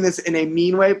don't mean this in a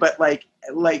mean way, but like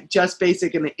just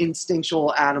basic and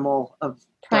instinctual animal of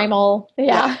primal.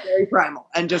 Yeah. Very primal.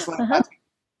 And just like that.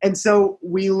 And so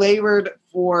we labored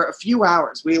for a few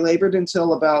hours. We labored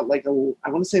until about like, I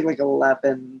want to say like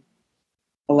 11:30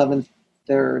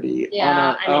 on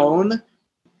our own.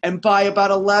 And by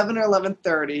about 11 or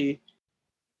 11:30,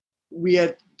 we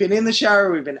had been in the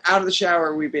shower. We've been out of the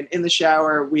shower. We've been in the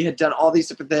shower. We had done all these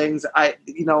different things.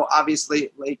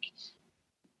 Obviously like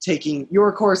taking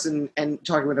your course and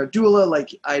talking with our doula, like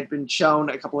I'd been shown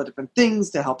a couple of different things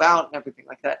to help out and everything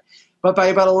like that. But by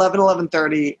about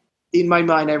 11:30, in my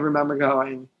mind, I remember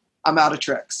going, I'm out of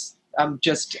tricks.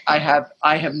 I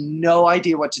have no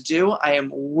idea what to do. I am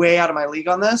way out of my league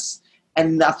on this,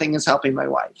 and nothing is helping my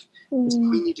wife. So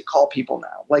we need to call people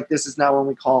now. Like, this is now when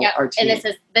we call our team. And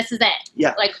this is it.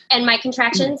 Yeah. Like, and my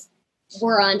contractions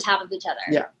were on top of each other.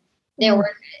 Yeah.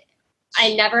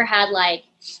 I never had like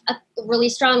a really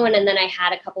strong one, and then I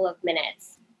had a couple of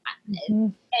minutes.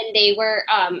 And they were,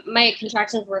 my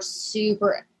contractions were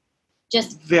super,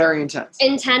 just very intense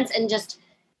and just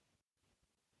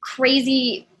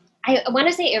crazy. I want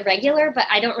to say irregular, but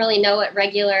I don't really know what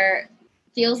regular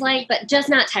feels like, but just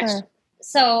not texture. Sure.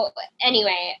 So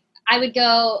anyway, I would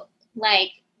go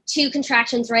like 2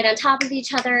 contractions right on top of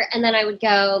each other, and then I would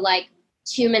go like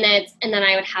 2 minutes, and then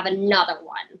I would have another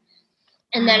one.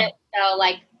 And then it would go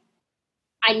like,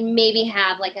 I'd maybe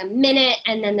have like a minute,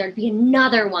 and then there'd be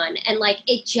another one. And like,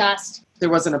 there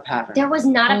wasn't a pattern. There was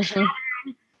not a pattern.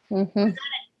 Mm-hmm. Not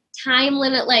a time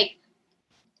limit. Like,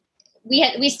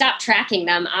 we stopped tracking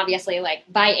them, obviously. Like,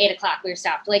 by 8 o'clock we were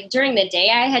stopped. Like, during the day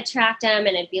I had tracked them,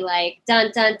 and it'd be like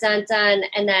done, done, done, done,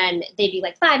 and then they'd be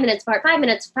like 5 minutes apart, 5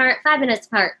 minutes apart, 5 minutes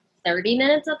apart, 30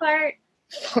 minutes apart,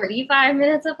 45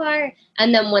 minutes apart,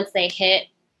 and then once they hit,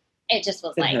 it just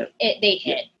was they hit.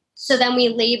 Yeah. So then we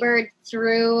labored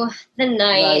through the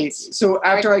night. Right. So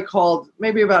after I called,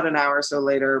 maybe about an hour or so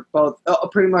later,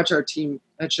 pretty much our team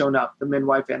had shown up, the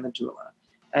midwife and the doula.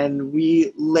 And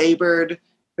we labored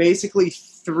basically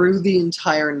through the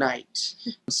entire night.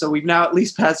 So we've now at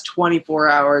least passed 24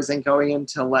 hours and going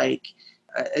into like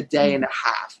a day and a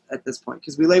half at this point.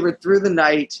 Because we labored through the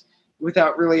night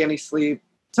without really any sleep.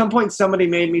 At some point somebody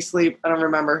made me sleep. I don't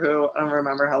remember who. I don't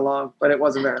remember how long, but it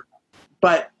wasn't very long.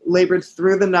 But labored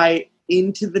through the night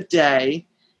into the day.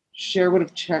 Cher would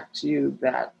have checked you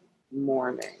that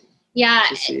morning. Yeah.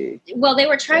 Well, they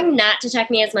were trying not to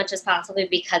check me as much as possible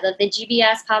because of the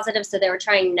GBS positive. So they were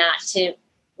trying not to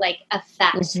like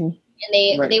affect. And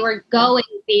they were going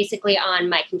basically on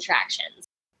my contractions.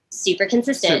 Super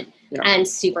consistent and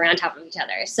super on top of each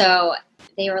other. So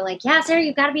they were like, yeah, Sarah,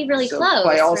 you've got to be really close.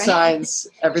 By all signs,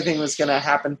 everything was going to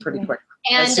happen pretty quick.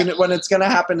 And when it's going to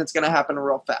happen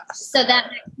real fast. So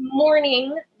that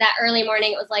morning, that early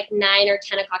morning, it was like 9 or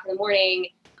 10 o'clock in the morning.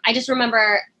 I just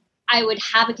remember I would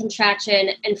have a contraction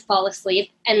and fall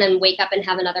asleep, and then wake up and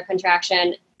have another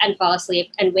contraction and fall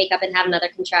asleep and wake up and have another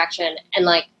contraction. And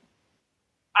like,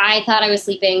 I thought I was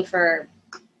sleeping for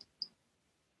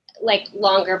like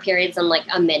longer periods than like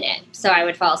a minute. So I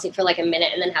would fall asleep for like a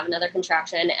minute and then have another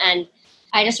contraction. And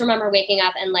I just remember waking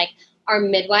up and like our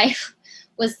midwife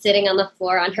was sitting on the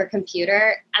floor on her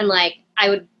computer, and like I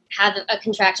would have a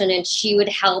contraction and she would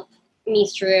help me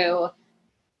through,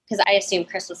 because I assumed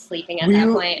Chris was sleeping at that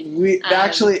point.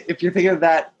 Actually, if you're thinking of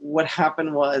that, what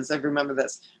happened was, I remember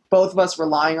this, both of us were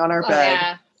lying on our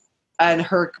bed and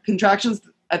her contractions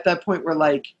at that point were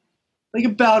like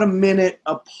about a minute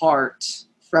apart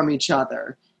from each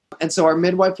other. And so our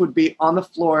midwife would be on the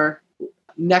floor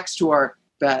next to our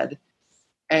bed,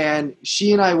 and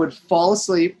she and I would fall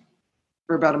asleep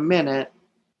for about a minute.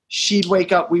 She'd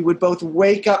wake up. We would both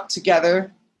wake up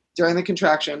together during the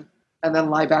contraction and then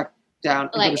lie back down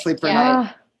and go to sleep for a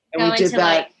night. And we did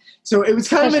that So it was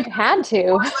kind of had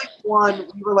to.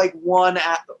 We were like one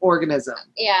organism.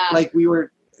 Yeah. Like we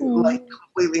were like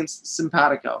completely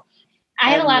simpatico. I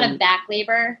had a lot of back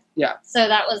labor. Yeah. So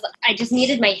I just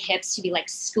needed my hips to be like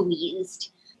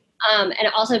squeezed. And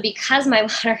also because my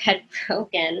water had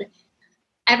broken,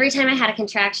 every time I had a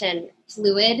contraction,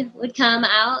 fluid would come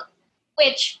out,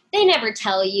 which they never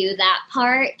tell you that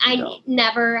part.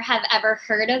 Never have ever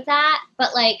heard of that.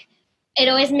 But like, it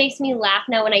always makes me laugh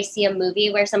now when I see a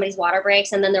movie where somebody's water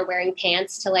breaks and then they're wearing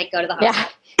pants to like go to the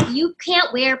hospital. Yeah. You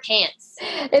can't wear pants.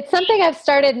 It's something I've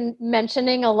started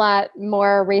mentioning a lot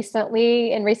more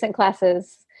recently in recent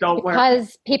classes.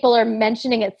 Because people are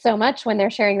mentioning it so much when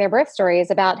they're sharing their birth stories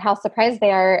about how surprised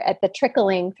they are at the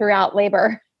trickling throughout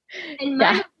labor. And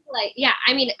mine,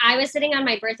 I was sitting on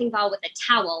my birthing ball with a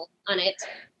towel on it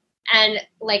and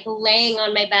like laying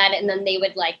on my bed, and then they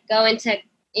would like go into, and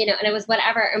it was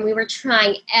whatever. And we were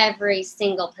trying every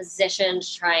single position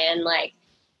to try and like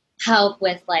help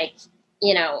with like,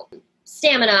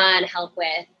 stamina and help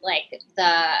with like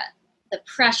the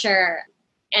pressure.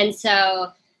 And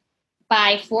so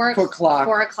by 4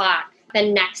 o'clock,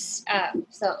 the next, the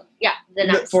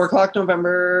next 4 o'clock,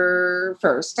 November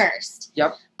 1st.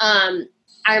 Yep.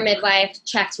 Our midwife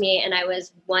checked me and I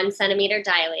was 1 centimeter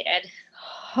dilated.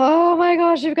 Oh my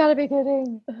gosh, you've got to be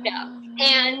kidding. Yeah.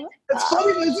 And it's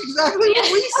funny, that's exactly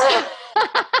what we said.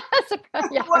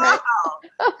 Yeah, wow.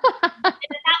 Right. And at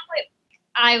that point,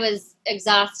 I was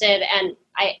exhausted and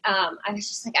I was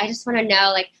just like, I just want to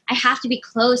know, like, I have to be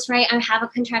close, right? I have a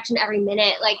contraction every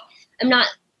minute. Like, I'm not,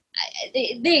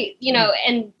 they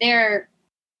and they're,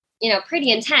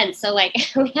 pretty intense. So like,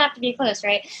 we have to be close,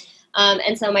 right?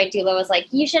 And so my doula was like,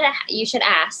 you should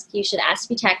ask to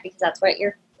be checked because that's what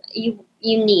you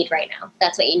need right now.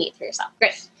 That's what you need for yourself.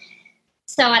 Great.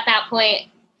 So at that point,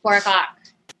 4 o'clock,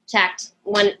 checked,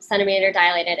 1 centimeter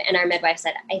dilated, and our midwife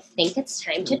said, I think it's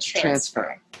time to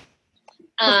transfer.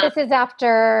 This is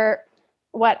after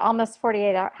what, almost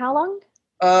 48 hours? How long?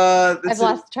 I've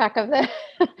lost track of the.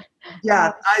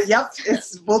 Yeah. Yep.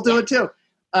 We'll do it too.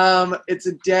 It's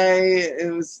a day.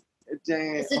 It was a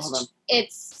day. Hold on.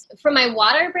 It's from my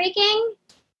water breaking.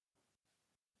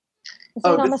 Is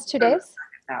it almost 2 days?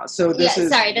 Now. So this is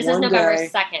November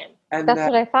 2nd. And that's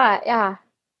what I thought. Yeah.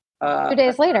 2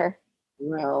 days later.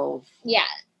 Well. Yeah.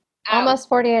 Almost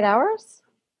 48 hours?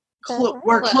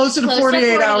 We're closer to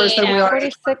 48 hours than we are.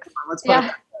 46. Let's put it that way.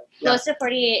 Close to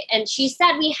 48. And she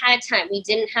said we had time. We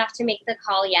didn't have to make the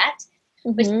call yet.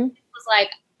 Mm-hmm. But she was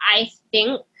like, I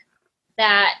think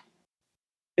that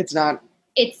it's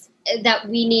that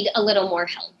we need a little more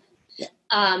help. Yeah.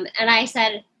 And I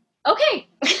said, okay.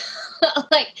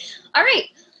 Like, all right.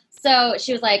 So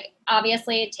she was like,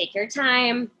 obviously take your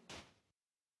time.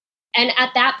 And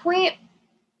at that point,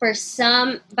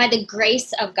 by the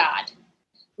grace of God,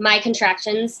 my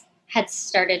contractions had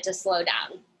started to slow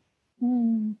down.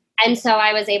 Mm. And so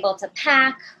I was able to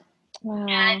pack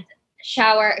and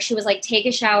shower. She was like, take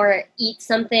a shower, eat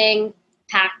something,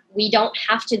 pack. We don't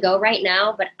have to go right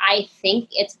now, but I think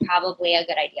it's probably a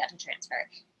good idea to transfer.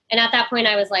 And at that point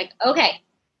I was like, okay,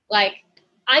 like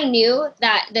I knew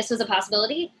that this was a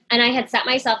possibility and I had set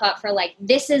myself up for like,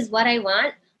 this is what I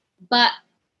want. But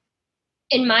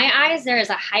in my eyes, there is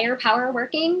a higher power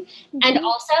working. Mm-hmm. And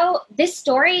also this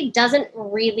story doesn't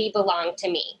really belong to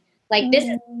me. Like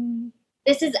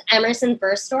this is Emerson's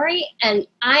birth story and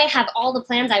I have all the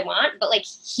plans I want, but like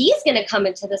he's going to come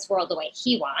into this world the way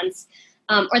he wants.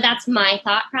 Or that's my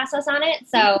thought process on it.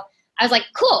 So I was like,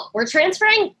 cool, we're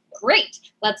transferring. Great.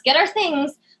 Let's get our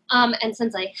things. And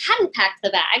since I hadn't packed the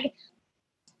bag,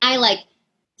 I like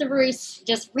threw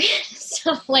just random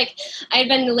stuff. Like I'd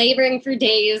been laboring for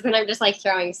days and I'm just like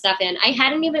throwing stuff in. I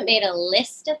hadn't even made a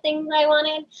list of things I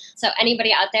wanted. So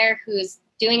anybody out there who's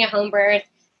doing a home birth,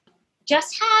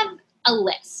 just have a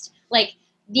list. Like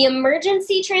the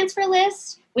emergency transfer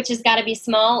list, which has got to be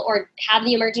small, or have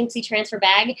the emergency transfer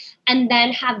bag, and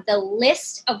then have the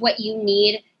list of what you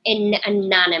need in a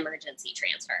non-emergency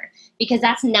transfer. Because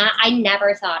I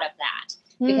never thought of that.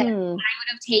 Because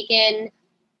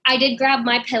I did grab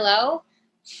my pillow,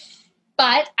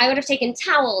 but I would have taken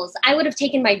towels. I would have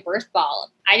taken my birth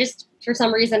ball. I just, for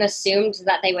some reason, assumed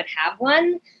that they would have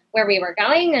one where we were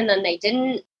going, and then they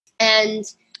didn't. And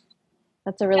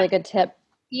that's a really good tip.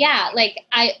 Yeah,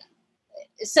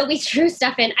 so we threw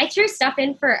stuff in. I threw stuff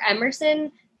in for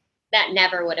Emerson that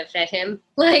never would have fit him.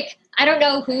 Like, I don't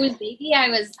know whose baby I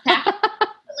was packing.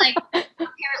 Like,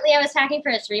 apparently I was packing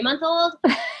for a 3-month-old.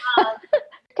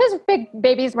 Because big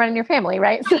babies run in your family,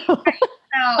 right? So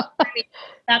I mean,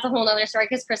 that's a whole nother story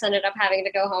because Chris ended up having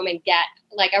to go home and get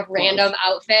like a random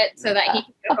outfit so that he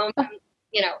could go home from,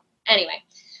 anyway.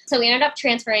 So we ended up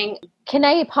transferring. Can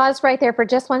I pause right there for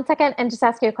just 1 second and just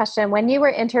ask you a question? When you were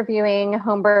interviewing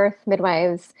home birth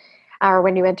midwives, or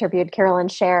when you interviewed Carolyn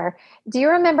Scher, do you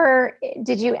remember,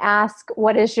 did you ask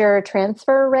what is your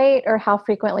transfer rate or how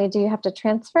frequently do you have to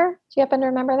transfer? Do you happen to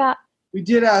remember that? We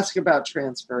did ask about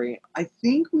transferring. I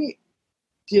think we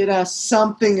did ask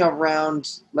something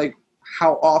around like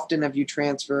how often have you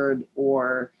transferred,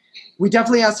 or we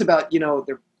definitely asked about,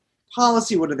 their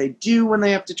policy, what do they do when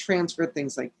they have to transfer,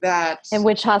 things like that. And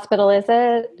which hospital is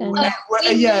it? And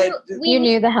you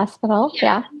knew the hospital.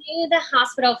 Yeah. We knew the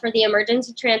hospital for the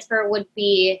emergency transfer would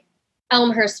be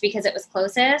Elmhurst because it was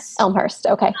closest. Elmhurst,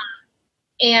 okay.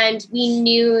 And we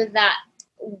knew that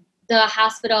the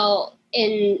hospital,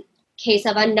 in case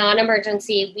of a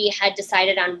non-emergency, we had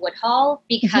decided on Woodhull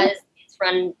because it's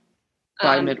run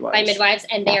by midwives,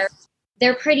 and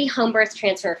they're pretty home birth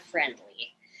transfer friendly.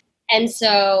 And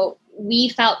so we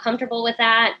felt comfortable with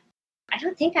that. I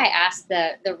don't think I asked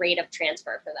the rate of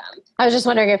transfer for them. I was just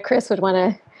wondering if Chris would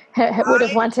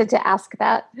have wanted to ask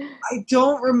that. I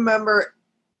don't remember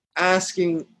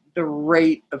asking the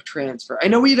rate of transfer. I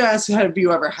know we'd asked, have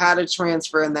you ever had a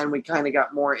transfer? And then we kind of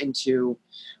got more into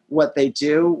what they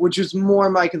do, which was more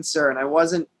my concern. I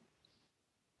was,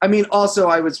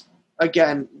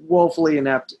 again, woefully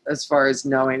inept as far as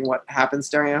knowing what happens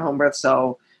during a home birth.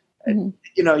 So, you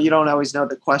don't always know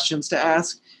the questions to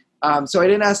ask. So I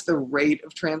didn't ask the rate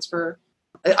of transfer.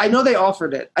 I know they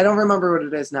offered it. I don't remember what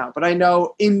it is now, but I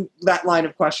know in that line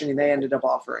of questioning, they ended up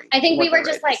offering. I think we were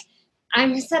just like,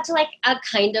 I'm such like a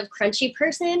kind of crunchy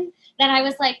person that I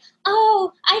was like,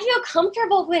 oh, I feel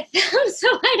comfortable with them, so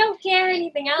I don't care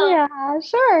anything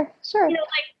else. Yeah, sure.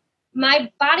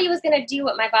 My body was going to do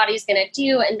what my body's going to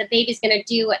do, and the baby's going to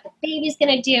do what the baby's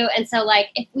going to do. And so,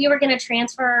 if we were going to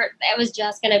transfer, it was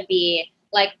just going to be,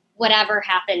 whatever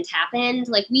happened.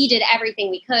 We did everything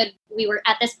we could. We were,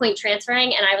 at this point,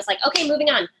 transferring, and I was like, okay, moving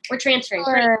on. We're transferring.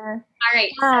 Sure.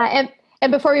 All right. And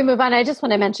before we move on, I just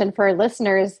want to mention for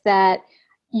listeners that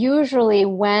usually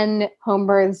when home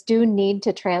births do need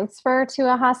to transfer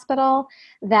to a hospital,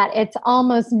 that it's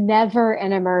almost never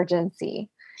an emergency.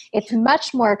 It's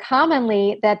much more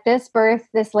commonly that this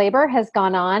labor has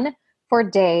gone on for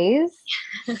days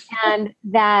and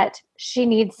that she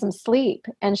needs some sleep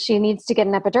and she needs to get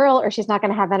an epidural or she's not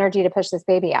going to have energy to push this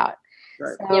baby out.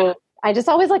 Right. So I just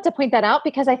always like to point that out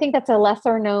because I think that's a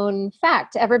lesser known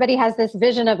fact. Everybody has this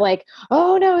vision of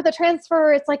oh no, the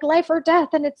transfer, it's like life or death.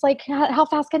 And it's like, how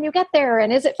fast can you get there?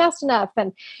 And is it fast enough?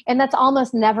 And that's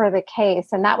almost never the case.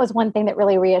 And that was one thing that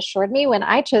really reassured me when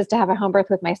I chose to have a home birth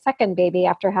with my second baby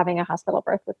after having a hospital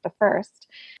birth with the first.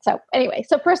 So anyway,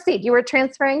 so proceed. You were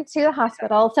transferring to the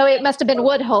hospital. So it must have been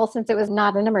Woodhull since it was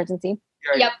not an emergency.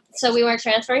 Yep. So we were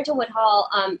transferring to Woodhull.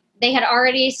 She had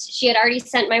already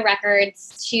sent my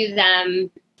records to them.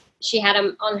 She had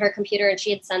them on her computer and she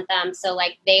had sent them. So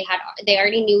they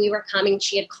already knew we were coming.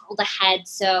 She had called ahead.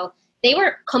 So they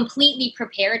were completely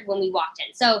prepared when we walked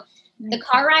in. So the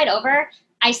car ride over,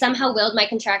 I somehow willed my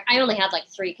I only had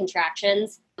 3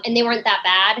 contractions and they weren't that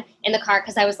bad in the car.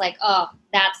 Cause I was like, oh,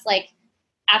 that's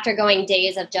after going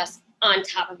days of just on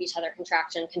top of each other,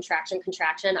 contraction.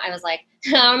 I was like,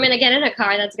 I'm going to get in a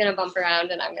car that's going to bump around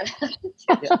and I'm going to...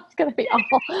 It's going to be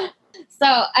awful. So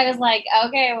I was like,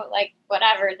 okay,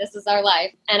 whatever, this is our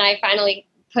life. And I finally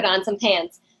put on some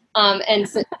pants and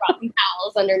brought some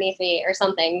towels underneath me or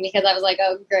something because I was like,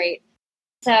 oh, great.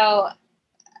 So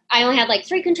I only had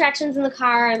 3 contractions in the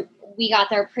car. We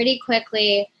got there pretty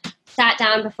quickly, sat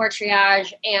down before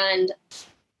triage, and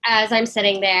as I'm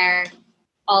sitting there,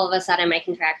 all of a sudden my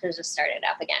contractions just started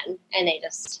up again and they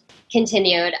just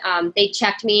continued. They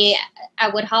checked me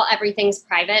at Woodhull. Everything's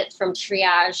private from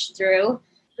triage through.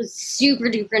 It was super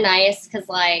duper nice because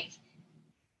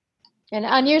and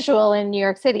unusual in New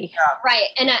York City. Yeah. Right.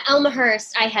 And at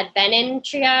Elmhurst, I had been in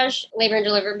triage, labor and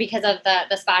delivery because of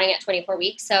the spotting at 24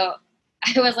 weeks. So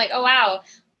I was like, oh, wow,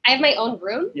 I have my own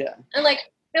room. Yeah. And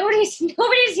nobody's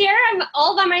here. I'm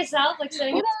all by myself,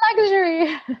 sitting in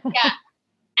luxury. Yeah.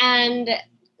 And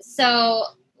so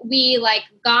we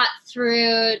got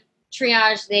through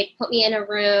triage. They put me in a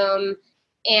room,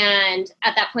 and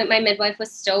at that point my midwife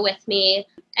was still with me,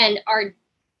 and our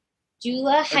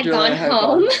doula had gone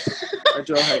home. Our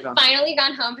doula had gone. Finally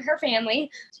gone home to her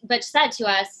family, but said to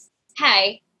us,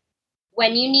 hey,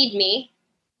 when you need me,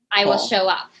 I will show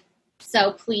up.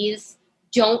 So please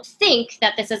don't think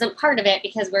that this isn't part of it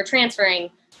because we're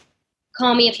transferring.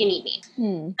 Call me if you need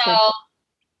me. So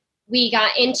we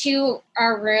got into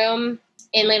our room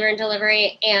in labor and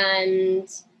delivery, and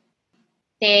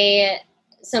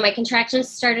so my contractions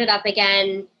started up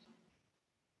again,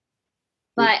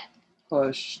 but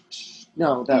pushed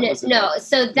No, that wasn't no. it.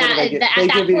 So that They at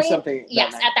that give you point, something.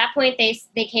 yes, at that point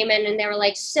they came in and they were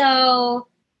like, so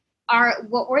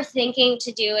what we're thinking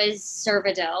to do is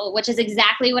Cervidil, which is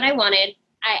exactly what I wanted.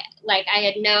 I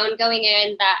had known going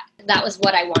in that was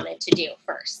what I wanted to do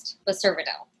first, was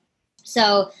Cervidil.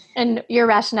 So, and your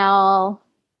rationale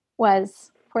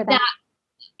was for that?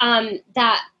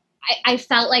 That I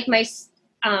felt like my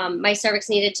cervix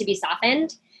needed to be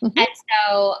softened. Mm-hmm. And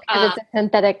so it's a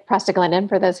synthetic prostaglandin,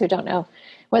 for those who don't know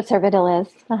what Cervidil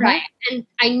is. Uh-huh. Right. And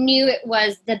I knew it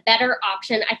was the better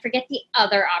option. I forget the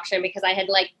other option because I had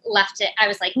left it. I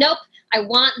was like, nope, I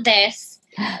want this.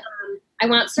 I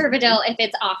want Cervidil if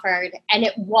it's offered. And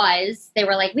it was. They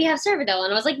were like, we have Cervidil.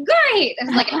 And I was like, great. I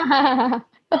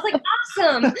was like,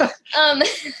 awesome. And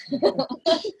they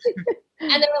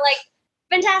were like,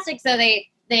 fantastic. So they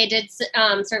did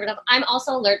Cervidil. I'm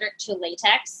also allergic to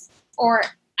latex, or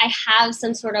I have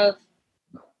some sort of,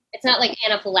 it's not like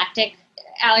anaphylactic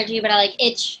allergy, but I like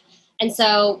itch. And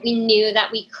so we knew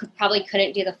that we probably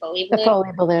couldn't do the Foley balloon. The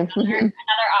Foley balloon. Another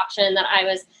option that I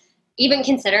was even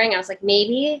considering, I was like,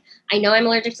 maybe, I know I'm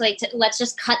allergic to latex. Let's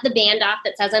just cut the band off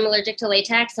that says I'm allergic to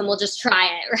latex and we'll just try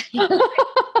it. Right? That's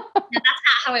not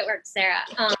how it works, Sarah.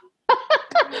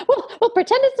 We'll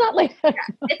pretend it's not latex.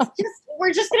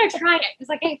 We're just going to try it. It's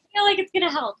like, I feel like it's going to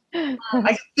help. I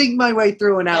can think my way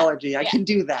through an allergy. I can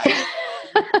do that.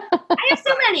 I have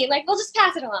so many. We'll just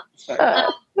pass it along. So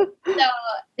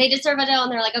they did Cervidil,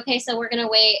 and they're like, okay, so we're going to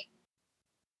wait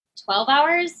 12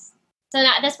 hours. So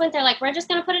now at this point, they're like, we're just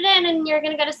going to put it in, and you're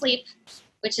going to go to sleep,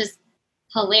 which is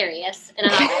hilarious.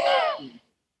 And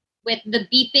with the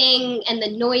beeping and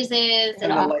the noises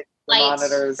and all the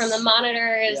lights from the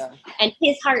monitors and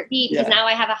his heartbeat, because now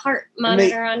I have a heart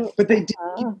monitor on. But they did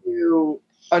give you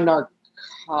a narcotic.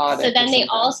 So then they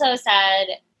also said,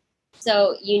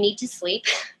 so you need to sleep.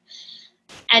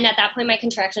 And at that point, my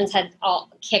contractions had all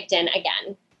kicked in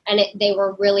again. And they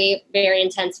were really very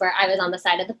intense, where I was on the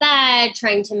side of the bed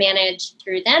trying to manage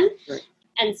through them. Right.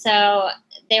 And so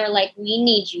they were like, we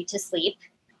need you to sleep.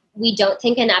 We don't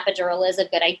think an epidural is a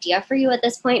good idea for you at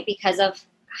this point because of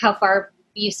how far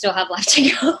you still have left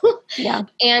to go. Yeah.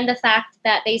 And the fact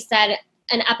that they said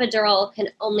an epidural can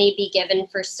only be given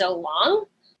for so long.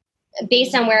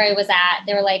 Based on where I was at,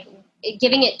 they were like,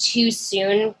 giving it too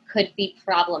soon could be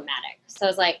problematic. So I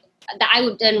was like,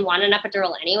 I didn't want an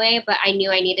epidural anyway, but I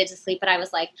knew I needed to sleep. But I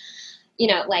was like,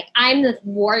 I'm the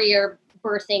warrior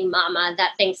birthing mama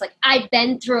that thinks I've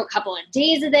been through a couple of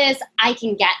days of this. I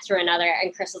can get through another.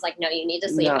 And Chris was like, no, you need to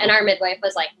sleep. No. And our midwife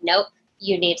was like, nope,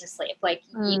 you need to sleep.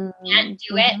 You can't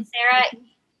do it, Sarah.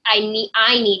 I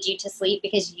need you to sleep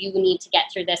because you need to get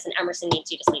through this, and Emerson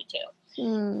needs you to sleep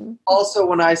too. Also,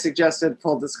 when I suggested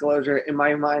full disclosure, in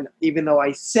my mind, even though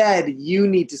I said you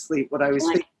need to sleep, what I was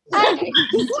thinking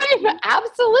sleep,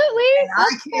 absolutely. And I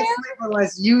can't sleep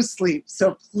unless you sleep.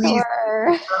 So please,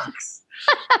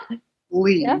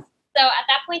 please. Yeah. So at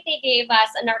that point, they gave us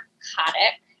a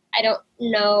narcotic. I don't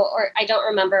know, or I don't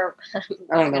remember.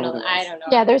 I don't know.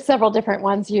 Yeah, there's several different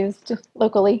ones used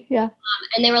locally. Yeah.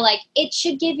 And they were like, it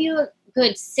should give you a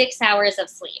good 6 hours of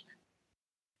sleep.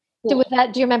 Cool.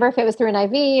 Do you remember if it was through an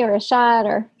IV or a shot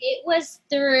or? It was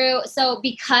through, so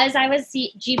because I was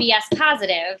GBS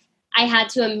positive, I had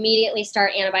to immediately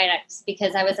start antibiotics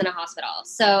because I was in a hospital.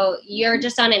 So you're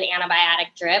just on an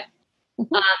antibiotic drip.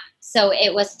 So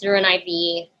it was through an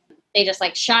IV. They just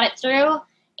shot it through,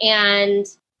 and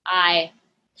I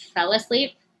fell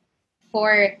asleep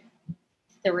for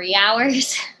 3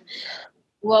 hours,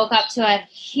 woke up to a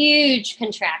huge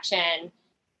contraction.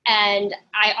 And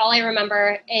all I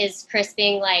remember is Chris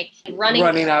being running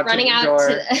out to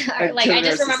I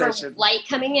just remember light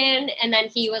coming in, and then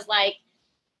he was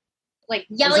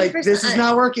yelling for this is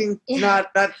not working. It's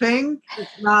not that thing.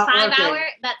 It's not 5 working. hours.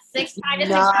 That's 5 to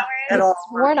 6 hours. At all.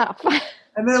 Worn off.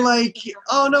 And they're like,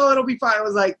 oh no, it'll be fine. I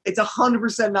was like, it's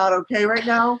 100% not okay right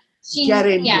now. Get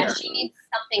in here. Yeah, she needs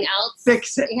something else.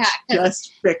 Fix it. Yeah,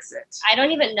 just fix it. I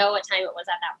don't even know what time it was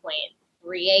at that point.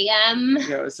 3 a.m.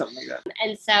 Yeah, it was something like that.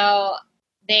 And so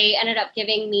they ended up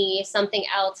giving me something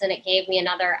else, and it gave me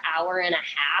another hour and a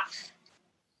half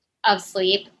of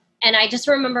sleep. And I just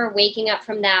remember waking up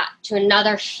from that to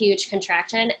another huge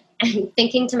contraction and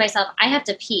thinking to myself, I have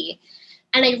to pee.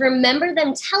 And I remember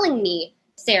them telling me,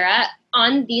 Sarah,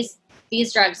 on these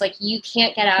drugs, you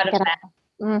can't get out of bed.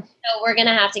 So we're going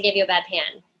to have to give you a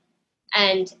bedpan.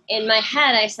 And in my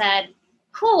head, I said,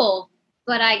 cool,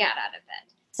 but I got out of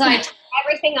bed. So I took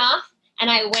everything off, and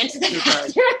I went to the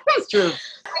bathroom. It's true.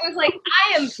 I was like,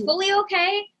 I am fully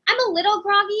okay. I'm a little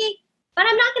groggy, but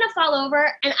I'm not going to fall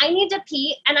over, and I need to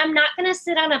pee, and I'm not going to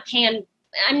sit on a pan.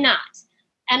 I'm not.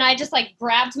 and I just like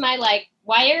grabbed my like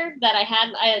wire that I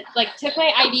had. I like took my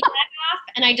IV bag off,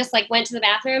 and I just like went to the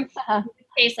bathroom.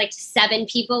 Face like 7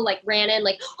 people like ran in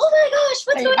like, oh my gosh,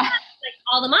 what's going on? Like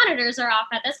all the monitors are off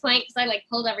at this point because I like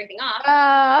pulled everything off.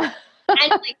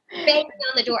 And like banging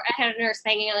on the door. I had a nurse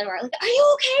banging on the door. Like, are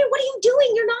you okay? What are you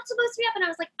doing? You're not supposed to be up. And I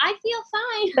was like, I feel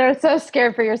fine. They're so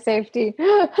scared for your safety.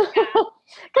 Because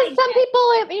some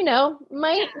people, you know,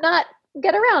 might not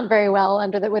get around very well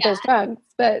with those drugs.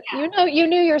 But you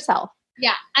knew yourself.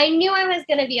 Yeah, I knew I was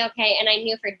going to be okay. And I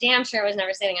knew for damn sure I was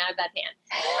never sitting on a bedpan.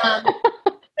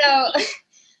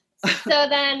 So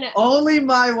then only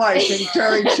my wife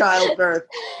during childbirth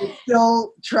would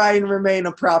still try and remain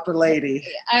a proper lady.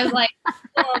 I was like,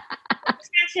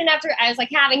 I was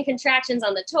like having contractions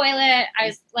on the toilet. I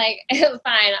was like, it was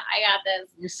fine. I got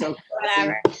this. You're so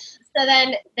whatever. So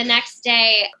then the next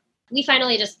day, we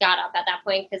finally just got up at that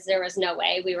point because there was no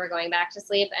way we were going back to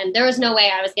sleep, and there was no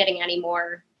way I was getting any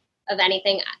more of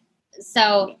anything.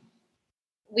 So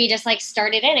we just like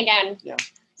started in again. Yeah.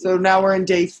 So now we're in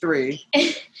day 3.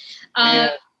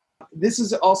 This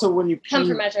is also when you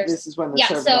comfort measures. This is when the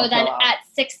Cervidil so then fell out. at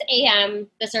 6 a.m.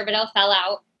 the Cervidil fell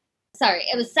out. Sorry,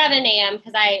 it was 7 a.m.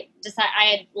 because I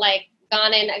had like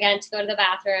gone in again to go to the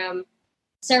bathroom.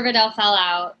 Cervidil fell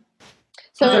out.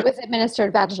 So it was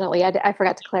administered vaginally. I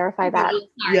forgot to clarify that.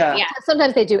 Sorry. Yeah.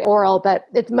 Sometimes they do oral, but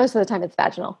most of the time it's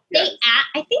vaginal. I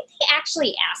think they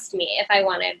actually asked me if I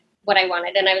wanted what I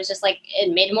wanted, and I was just like,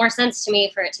 it made more sense to me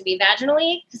for it to be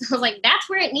vaginally because I was like, that's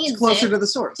where it needs. It's closer to the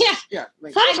source. Yeah.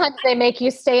 Sometimes they make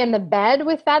you stay in the bed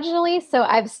with vaginally. So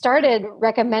I've started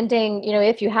recommending, you know,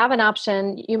 if you have an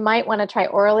option, you might want to try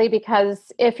orally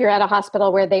because if you're at a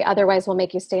hospital where they otherwise will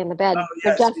make you stay in the bed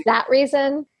for just that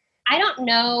reason. I don't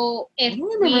know if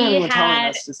we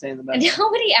had to stay in the bed.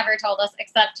 Nobody ever told us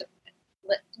except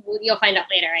you'll find out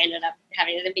later. I ended up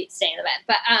having to stay in the bed,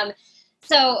 but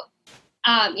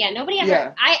nobody ever.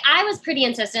 Yeah. I was pretty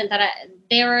insistent that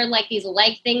they were like these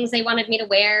leg things they wanted me to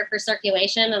wear for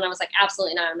circulation, and I was like,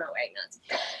 absolutely not. I'm not wearing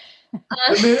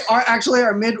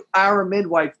those. Our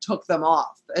midwife took them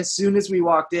off as soon as we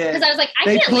walked in because I was like,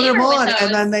 they put them on,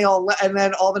 and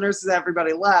then all the nurses,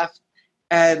 everybody left.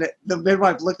 And the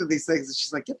midwife looked at these things and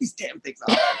she's like, get these damn things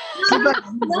off.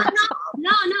 No,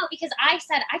 because I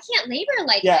said, I can't labor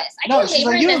like this. I can't she's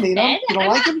labor like, you don't need them. You don't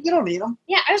like them? them? You don't need them.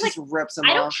 Yeah, I was just like, rips them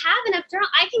I off. don't have enough journal.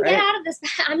 I can get out of this.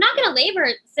 I'm not going to labor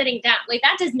sitting down. Like,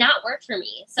 that does not work for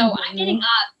me. So I'm getting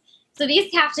up. So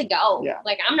these have to go. Yeah.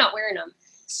 Like, I'm not wearing them.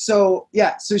 So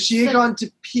she had gone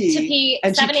to pee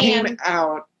and she came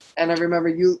out. And I remember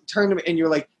you turned to me and you were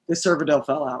like, the Cervidil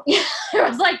fell out. I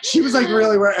was like, she was like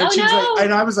really worried, and she was like,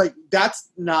 and I was like, that's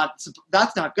not good,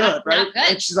 that's right? Not good.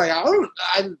 And she's like,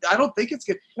 I don't think it's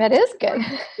good. That is good.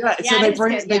 Yeah. So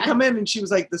they come in, and she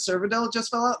was like, the Cervidil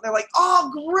just fell out. And they're like,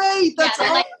 oh, great, that's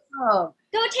awesome. Like,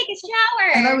 go take a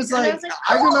shower. And I was like,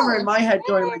 I remember in my head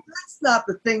going like, that's not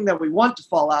the thing that we want to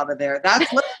fall out of there.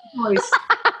 That's what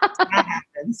that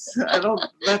happens.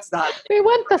 That's not. We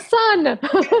want the sun. A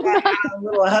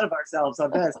little ahead of ourselves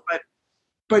on this,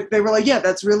 but they were like, yeah,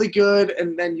 that's really good.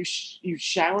 And then you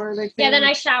shower, they think? Yeah, then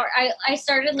I shower. I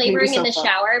started laboring in the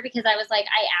shower because I was like,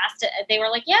 I asked it. They were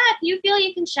like, yeah, if you feel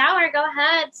you can shower, go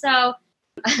ahead. So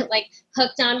I like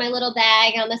hooked on my little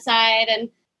bag on the side and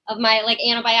of my like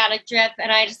antibiotic drip.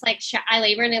 And I just like, I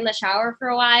labored in the shower for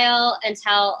a while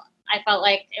until I felt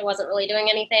like it wasn't really doing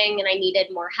anything and I needed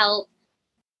more help.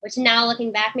 Which now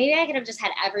looking back, maybe I could have just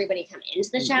had everybody come into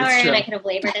the shower and I could have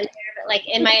labored in there. But like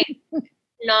in my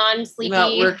non-sleepy.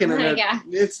 Not working in it. Yeah.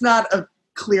 It's not a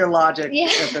clear logic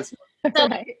at this point. So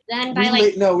then by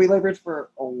we labored for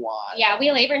a while. Yeah,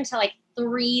 we labored until like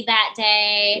 3 that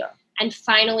day. Yeah. And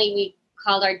finally we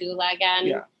called our doula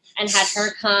again and had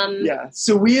her come. Yeah.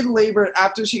 So we had labored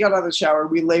after she got out of the shower,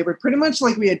 we labored pretty much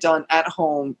like we had done at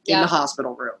home in the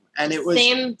hospital room. And it was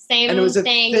same and it was a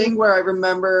thing where I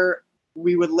remember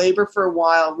we would labor for a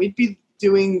while. We'd be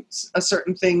doing a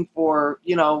certain thing for,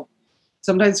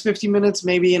 sometimes 15 minutes,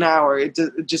 maybe an hour. It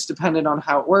just depended on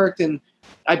how it worked. And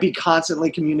I'd be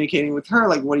constantly communicating with her,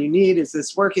 like, what do you need? Is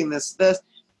this working? This.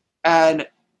 And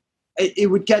it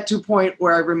would get to a point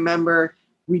where I remember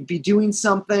we'd be doing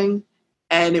something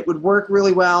and it would work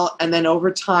really well. And then over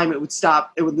time it would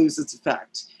stop. It would lose its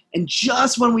effect. And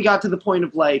just when we got to the point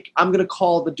of like, I'm going to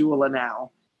call the doula now,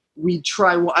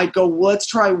 I'd go, let's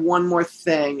try one more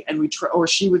thing. And or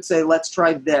she would say, let's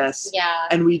try this. Yeah.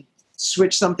 And we'd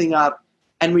switch something up.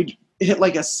 And we'd hit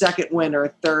like a second wind or a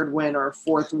third wind or a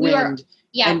fourth wind.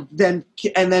 And then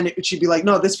she'd be like,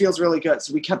 no, this feels really good.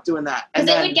 So we kept doing that. And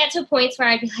then it would get to points where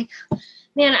I'd be like,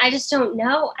 man, I just don't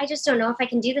know. I just don't know if I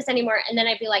can do this anymore. And then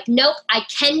I'd be like, nope, I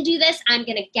can do this. I'm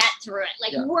going to get through it.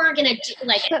 Like, we're going to do,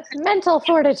 like, mental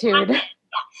fortitude.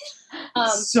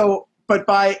 But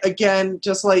by, again,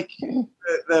 just like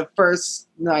the first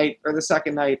night or the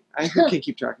second night, I can't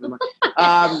keep track of them.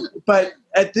 But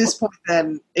at this point,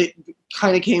 then it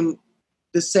kind of came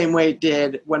the same way it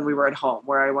did when we were at home,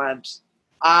 where I went,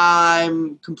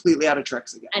 I'm completely out of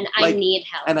tricks again. And I need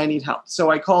help. And I need help.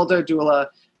 So I called our doula,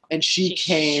 and she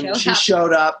came. She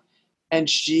showed up, and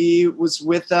she was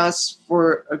with us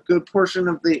for a good portion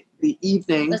of the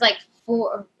evening. It was like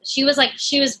she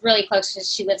was really close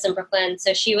because she lives in Brooklyn.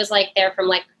 So she was like there from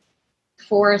like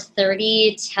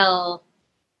 4:30 till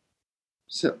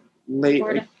late.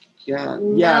 Yeah.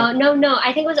 No.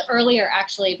 I think it was earlier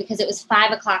actually, because it was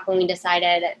 5:00 when we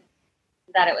decided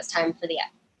that it was time for the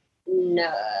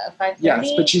 5:30.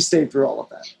 Yes, but she stayed through all of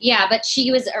that. Yeah, but she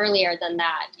was earlier than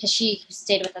that because she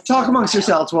stayed with us. Talk amongst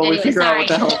yourselves while we figure out what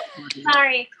the hell.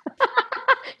 Sorry.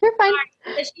 You're fine.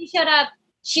 So she showed up.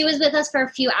 She was with us for a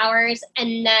few hours,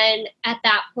 and then at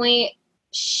that point,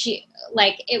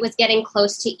 it was getting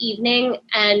close to evening,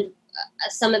 and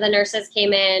some of the nurses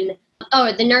came in.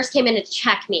 Oh, the nurse came in to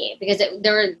check me because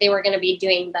they were going to be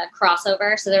doing the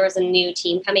crossover, so there was a new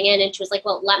team coming in, and she was like,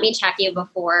 "Well, let me check you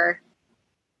before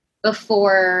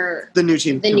the new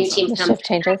team comes."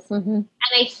 Changes. Mm-hmm. And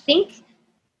I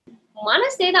want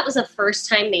to say that was the first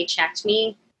time they checked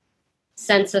me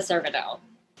since the Cervidil.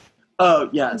 Oh,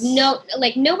 yes. No,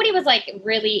 like nobody was like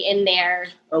really in there.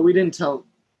 Oh, we didn't tell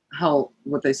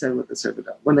what they said with the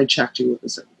Cervidil when they checked you with the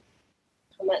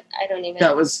Cervidil. I don't even.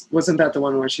 Wasn't that the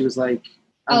one where she was like?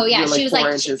 Oh yeah, she was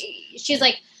like, she was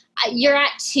like, you're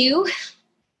at 2,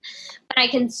 but I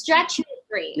can stretch you to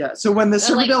 3. Yeah. So when the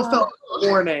Cervidil felt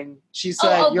warning, she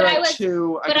said, "You're at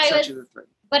 2. I can stretch you to 3."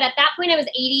 But at that point, I was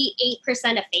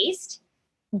 88% effaced.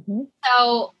 Mm-hmm.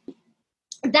 So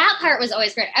that part was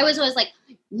always great. I was always like,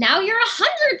 now you're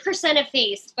 100%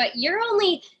 effaced, but you're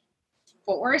only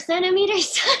 4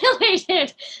 centimeters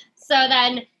dilated. So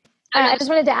then I just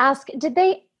wanted to ask, did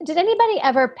anybody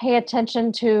ever pay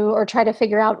attention to or try to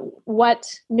figure out what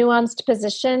nuanced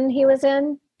position he was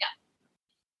in? Yeah.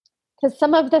 Because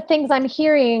some of the things I'm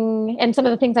hearing and some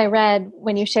of the things I read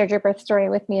when you shared your birth story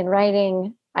with me in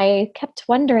writing, I kept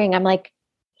wondering, I'm like,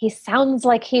 he sounds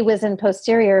like he was in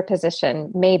posterior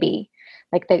position, maybe.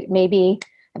 Like that, maybe,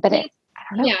 but I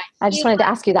don't know. Yeah, I just wanted to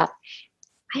ask you that.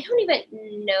 I don't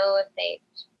even know if they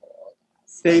told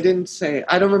us. They didn't say.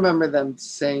 I don't remember them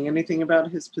saying anything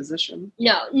about his position.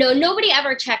 No, nobody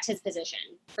ever checked his position,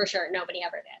 for sure. Nobody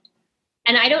ever did.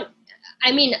 And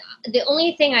the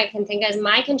only thing I can think is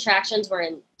my contractions were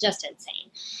just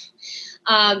insane.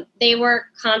 They were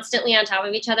constantly on top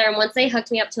of each other. And once they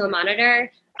hooked me up to a monitor,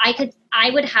 I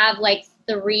would have like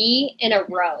 3 in a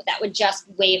row that would just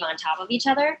wave on top of each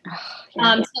other.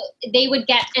 So they would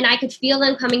and I could feel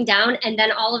them coming down, and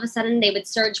then all of a sudden they would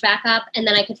surge back up, and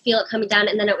then I could feel it coming down,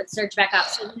 and then it would surge back up.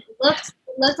 So it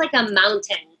looked like a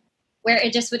mountain where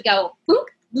it just would go boop,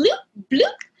 bloop,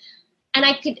 bloop. And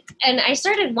I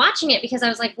started watching it because I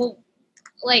was like, well,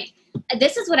 like,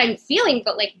 this is what I'm feeling,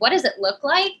 but like, what does it look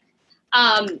like?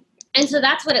 And so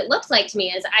that's what it looked like to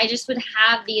me, is I just would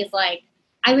have these like,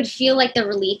 I would feel like the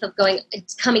relief of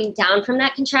coming down from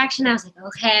that contraction. I was like,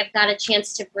 okay, I've got a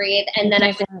chance to breathe. And then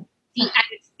I would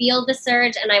feel the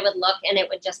surge, and I would look, and it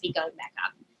would just be going back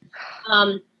up.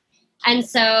 And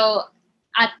so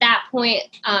at that point,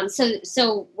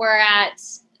 so we're at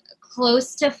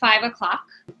close to 5:00,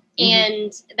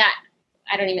 and that,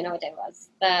 I don't even know what day it was.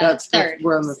 That's 3rd.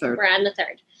 We're on the 3rd. We're on the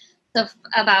 3rd. So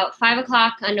about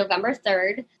 5:00 on November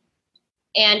 3rd.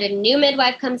 And a new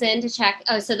midwife comes in to check.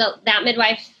 Oh, so that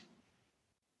midwife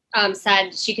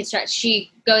said she could stretch.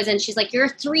 She goes in. She's like, "You're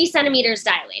 3 centimeters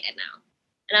dilated now."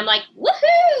 And I'm like,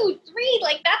 "Woohoo! 3!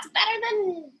 Like, that's better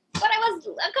than what I was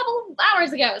a couple of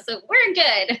hours ago. So we're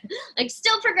good. Like,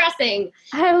 still progressing."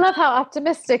 I love how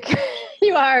optimistic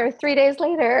you are 3 days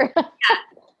later. Yeah.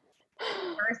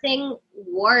 Birthing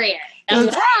warrior. Yeah,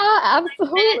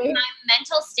 absolutely. My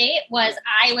mental state was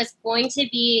I was going to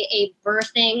be a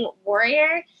birthing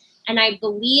warrior, and I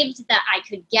believed that I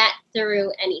could get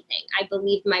through anything. I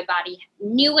believed my body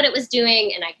knew what it was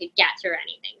doing, and I could get through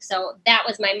anything. So that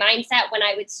was my mindset. When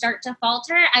I would start to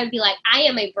falter, I would be like, I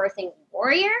am a birthing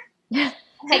warrior. I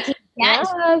can get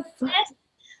this.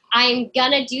 I'm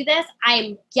gonna do this.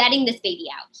 I'm getting this baby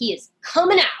out. He is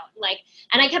coming out. Like,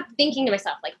 and I kept thinking to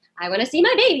myself, like, I want to see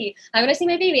my baby. I want to see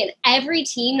my baby. And every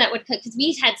team that would cook, because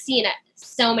we had seen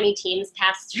so many teams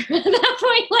pass through at that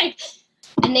point, like,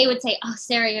 And they would say, "Oh,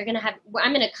 Sarah, I'm going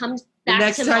to come back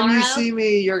next tomorrow. time you see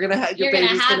me, your baby's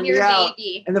going to be out."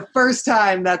 Baby. And the first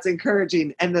time, that's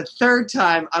encouraging. And the third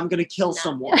time, I'm going to kill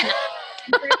someone.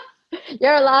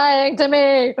 You're lying to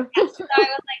me. So I was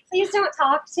like, please don't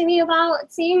talk to me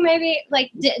about seeing maybe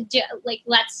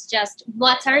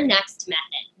what's our next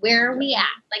method? Where are we at?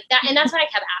 Like that. And that's what I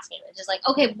kept asking. It's just like,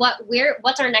 okay,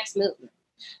 what's our next move?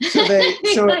 So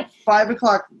at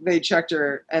 5:00 they checked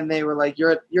her and they were like,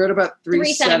 you're at about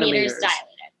 3 centimeters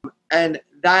dilated. And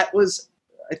that was,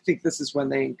 I think this is when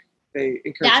they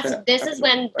encouraged This is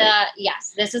when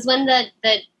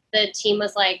the team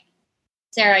was like,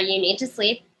 Sarah, you need to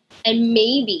sleep. And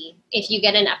maybe if you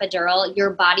get an epidural,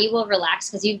 your body will relax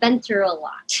because you've been through a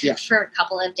lot for a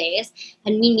couple of days.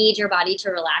 And we need your body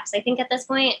to relax, I think, at this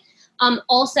point.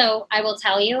 Also, I will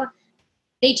tell you,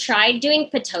 they tried doing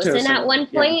Pitocin at one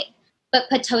point, but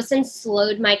Pitocin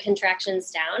slowed my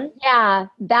contractions down. Yeah,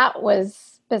 that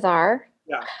was bizarre.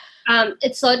 Yeah.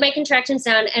 It slowed my contractions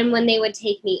down. And when they would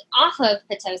take me off of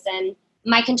Pitocin,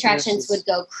 my contractions would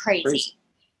go crazy.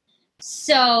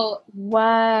 So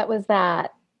what was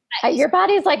that? Your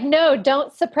body's like, no,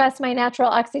 don't suppress my natural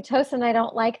oxytocin. I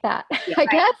don't like that. Yeah. I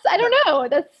guess. I don't know.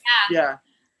 That's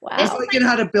Wow. It's like it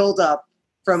had a build up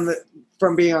from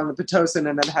being on the Pitocin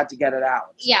and then had to get it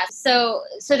out. Yeah. So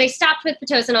they stopped with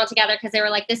Pitocin altogether because they were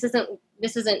like, this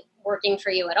isn't working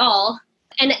for you at all.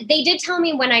 And they did tell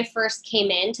me when I first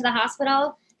came into the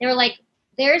hospital, they were like,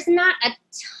 there's not a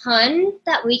ton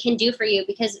that we can do for you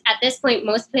because at this point,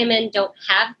 most women don't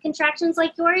have contractions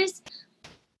like yours.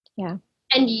 Yeah.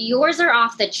 And yours are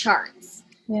off the charts.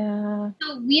 Yeah.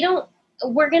 So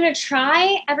we're going to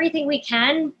try everything we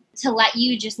can to let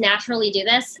you just naturally do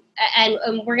this. And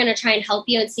we're going to try and help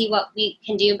you and see what we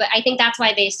can do. But I think that's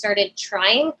why they started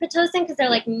trying Pitocin because they're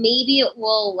like, maybe it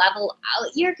will level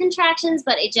out your contractions,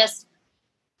 but it just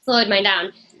slowed mine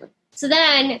down. So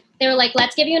then they were like,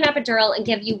 let's give you an epidural and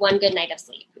give you one good night of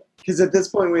sleep. Because at this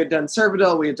point we had done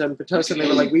Cervidil, we had done Pitocin. They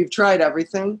were like, we've tried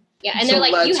everything. Yeah, and they're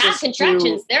like, you have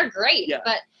contractions. They're great,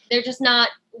 but they're just not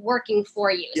working for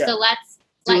you. Yeah. So let's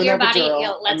let your body,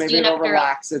 let's do an epidural. It'll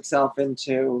relax itself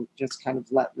into just kind of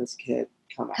let this kid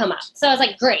come out. So I was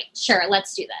like, great, sure,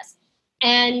 let's do this.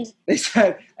 And they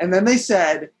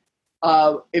said,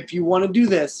 if you want to do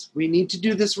this, we need to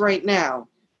do this right now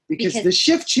because the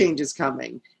shift change is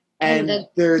coming. And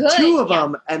there are two of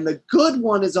them, and the good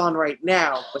one is on right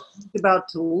now, but he's about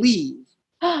to leave.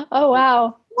 Oh, wow.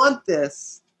 If you want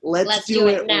this? Let's do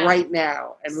it right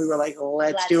now. And we were like,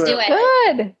 let's do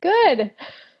it. Good.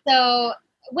 So,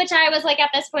 which I was like, at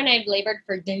this point, I'd labored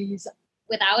for days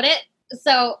without it.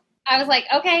 So I was like,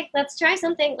 okay, let's try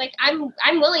something. Like, I'm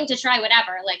willing to try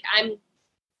whatever. Like,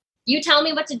 you tell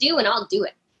me what to do and I'll do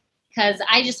it. Because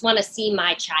I just want to see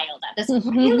my child at this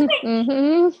point.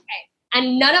 Mm-hmm. Okay.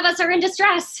 And none of us are in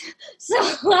distress. So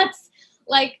let's,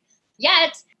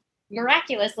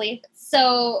 miraculously.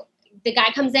 So the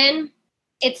guy comes in.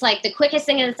 It's like the quickest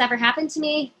thing that's ever happened to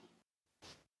me.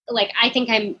 Like, I think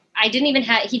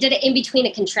he did it in between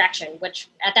a contraction, which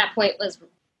at that point was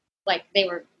like, they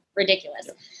were ridiculous.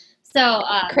 So,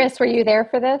 Chris, were you there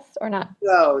for this or not?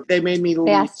 No, they made me leave.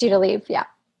 They asked you to leave. Yeah.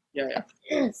 Yeah.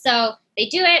 So they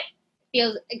do it.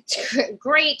 Feels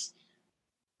great.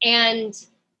 And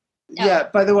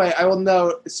by the way, I will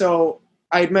note, so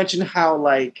I had mentioned how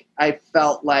I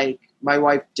felt like my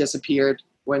wife disappeared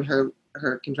when her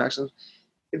contractions.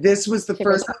 This was the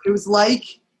first time.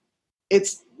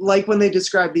 It's like when they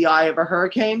describe the eye of a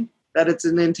hurricane, that it's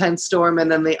an intense storm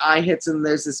and then the eye hits and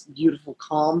there's this beautiful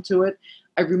calm to it.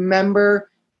 I remember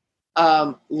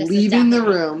leaving the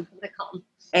room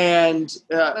and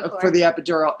for the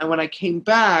epidural, and when I came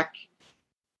back,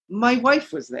 my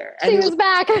wife was there. And she was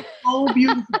back. So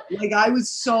beautiful. I was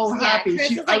so happy.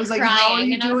 I was like, how are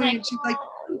you doing? And she's like,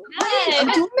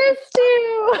 I missed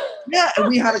you. Yeah, and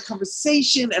we had a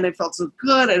conversation and it felt so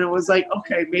good and it was like,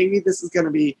 okay, maybe this is going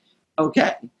to be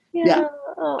okay. Yeah.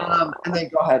 And then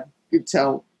go ahead. You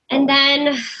tell. And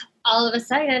then all of a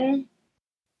sudden,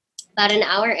 about an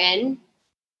hour in,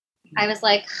 I was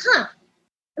like,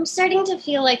 I'm starting to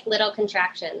feel like little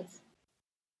contractions.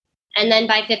 And then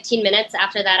by 15 minutes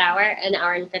after that hour, an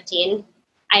hour and 15,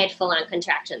 I had full-on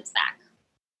contractions back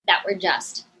that were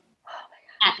just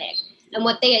epic. And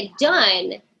what they had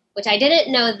done, which I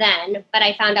didn't know then, but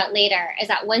I found out later, is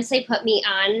that once they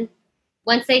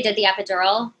did the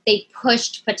epidural, they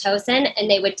pushed Pitocin and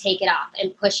they would take it off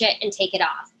and push it and take it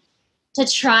off to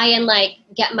try and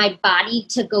get my body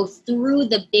to go through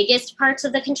the biggest parts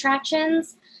of the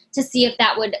contractions to see if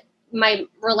my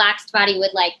relaxed body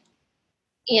would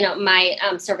my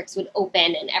cervix would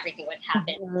open and everything would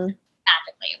happen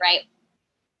magically, right?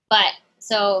 But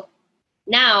So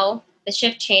now the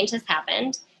shift change has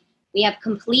happened. We have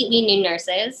completely new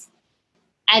nurses.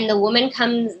 And the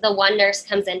one nurse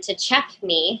comes in to check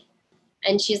me.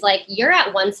 And she's like, you're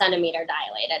at 1 centimeter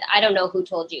dilated. I don't know who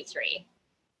told you 3.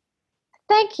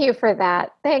 Thank you for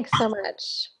that. Thanks so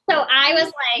much. So I was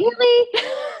like,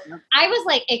 really? I was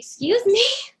like, excuse me?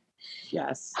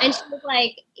 Yes. And she was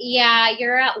like, yeah,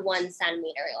 you're at 1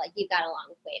 centimeter. Like, you've got a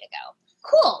long way to go.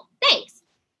 Cool. Thanks.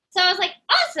 So I was like,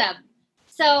 awesome.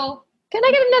 So can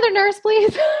I get another nurse,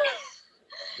 please?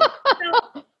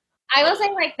 So I will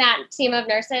say, like, that team of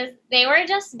nurses, they were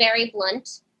just very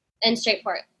blunt and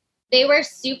straightforward. They were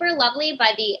super lovely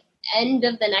by the end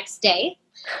of the next day.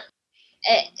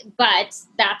 But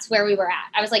that's where we were at.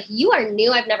 I was like, you are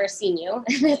new. I've never seen you.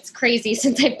 And it's crazy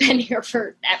since I've been here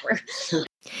forever.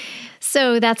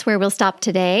 So that's where we'll stop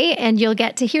today, and you'll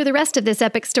get to hear the rest of this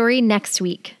epic story next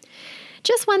week.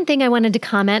 Just one thing I wanted to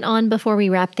comment on before we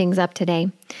wrap things up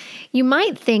today. You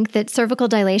might think that cervical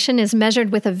dilation is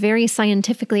measured with a very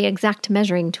scientifically exact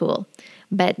measuring tool,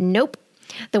 but nope.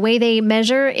 The way they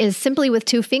measure is simply with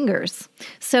 2 fingers.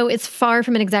 So it's far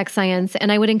from an exact science, and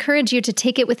I would encourage you to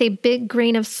take it with a big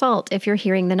grain of salt if you're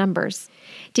hearing the numbers.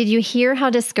 Did you hear how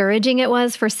discouraging it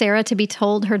was for Sarah to be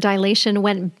told her dilation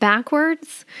went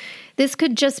backwards? This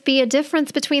could just be a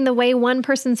difference between the way one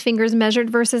person's fingers measured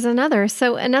versus another.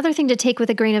 So another thing to take with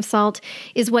a grain of salt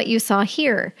is what you saw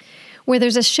here, where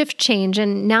there's a shift change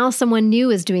and now someone new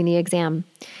is doing the exam.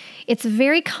 It's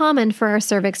very common for our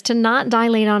cervix to not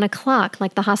dilate on a clock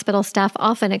like the hospital staff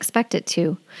often expect it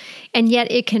to. And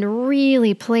yet it can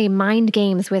really play mind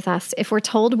games with us if we're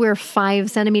told we're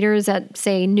 5 centimeters at,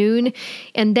 say, noon,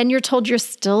 and then you're told you're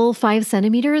still 5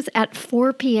 centimeters at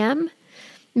 4 p.m.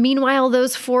 Meanwhile,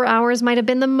 those 4 hours might have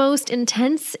been the most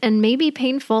intense and maybe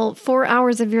painful 4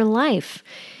 hours of your life.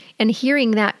 And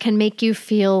hearing that can make you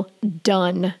feel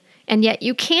done. And yet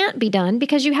you can't be done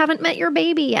because you haven't met your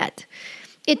baby yet.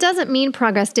 It doesn't mean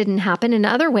progress didn't happen in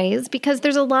other ways, because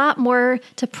there's a lot more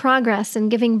to progress in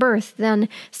giving birth than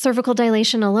cervical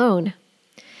dilation alone.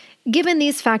 Given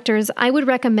these factors, I would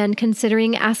recommend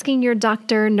considering asking your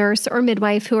doctor, nurse, or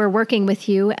midwife who are working with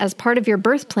you as part of your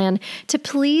birth plan to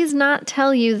please not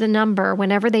tell you the number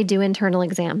whenever they do internal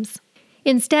exams.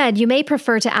 Instead, you may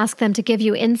prefer to ask them to give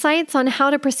you insights on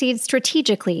how to proceed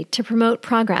strategically to promote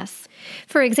progress.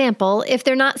 For example, if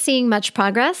they're not seeing much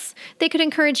progress, they could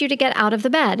encourage you to get out of the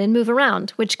bed and move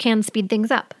around, which can speed things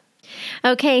up.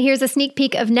 Okay, here's a sneak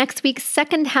peek of next week's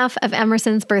second half of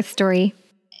Emerson's birth story.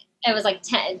 It was like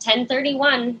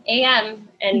 10:31 a.m.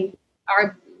 and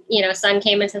our son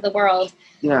came into the world.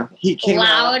 Yeah, he came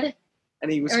loud out,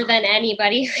 and he was louder than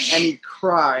anybody. And he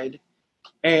cried,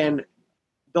 and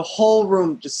the whole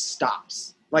room just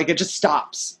stops. Like, it just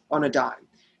stops on a dime.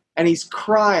 And he's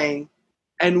crying,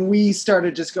 and we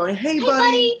started just going, hey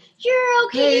buddy, you're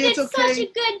okay. Hey, you did it's okay. Such a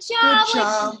good job. Good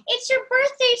job. Like, it's your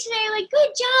birthday today. Like, good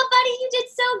job, buddy. You did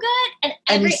so good.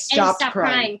 And he stopped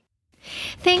crying.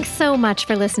 Thanks so much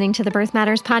for listening to the Birth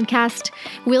Matters podcast.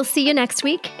 We'll see you next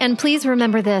week. And please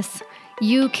remember this: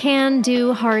 you can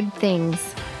do hard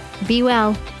things. Be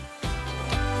well.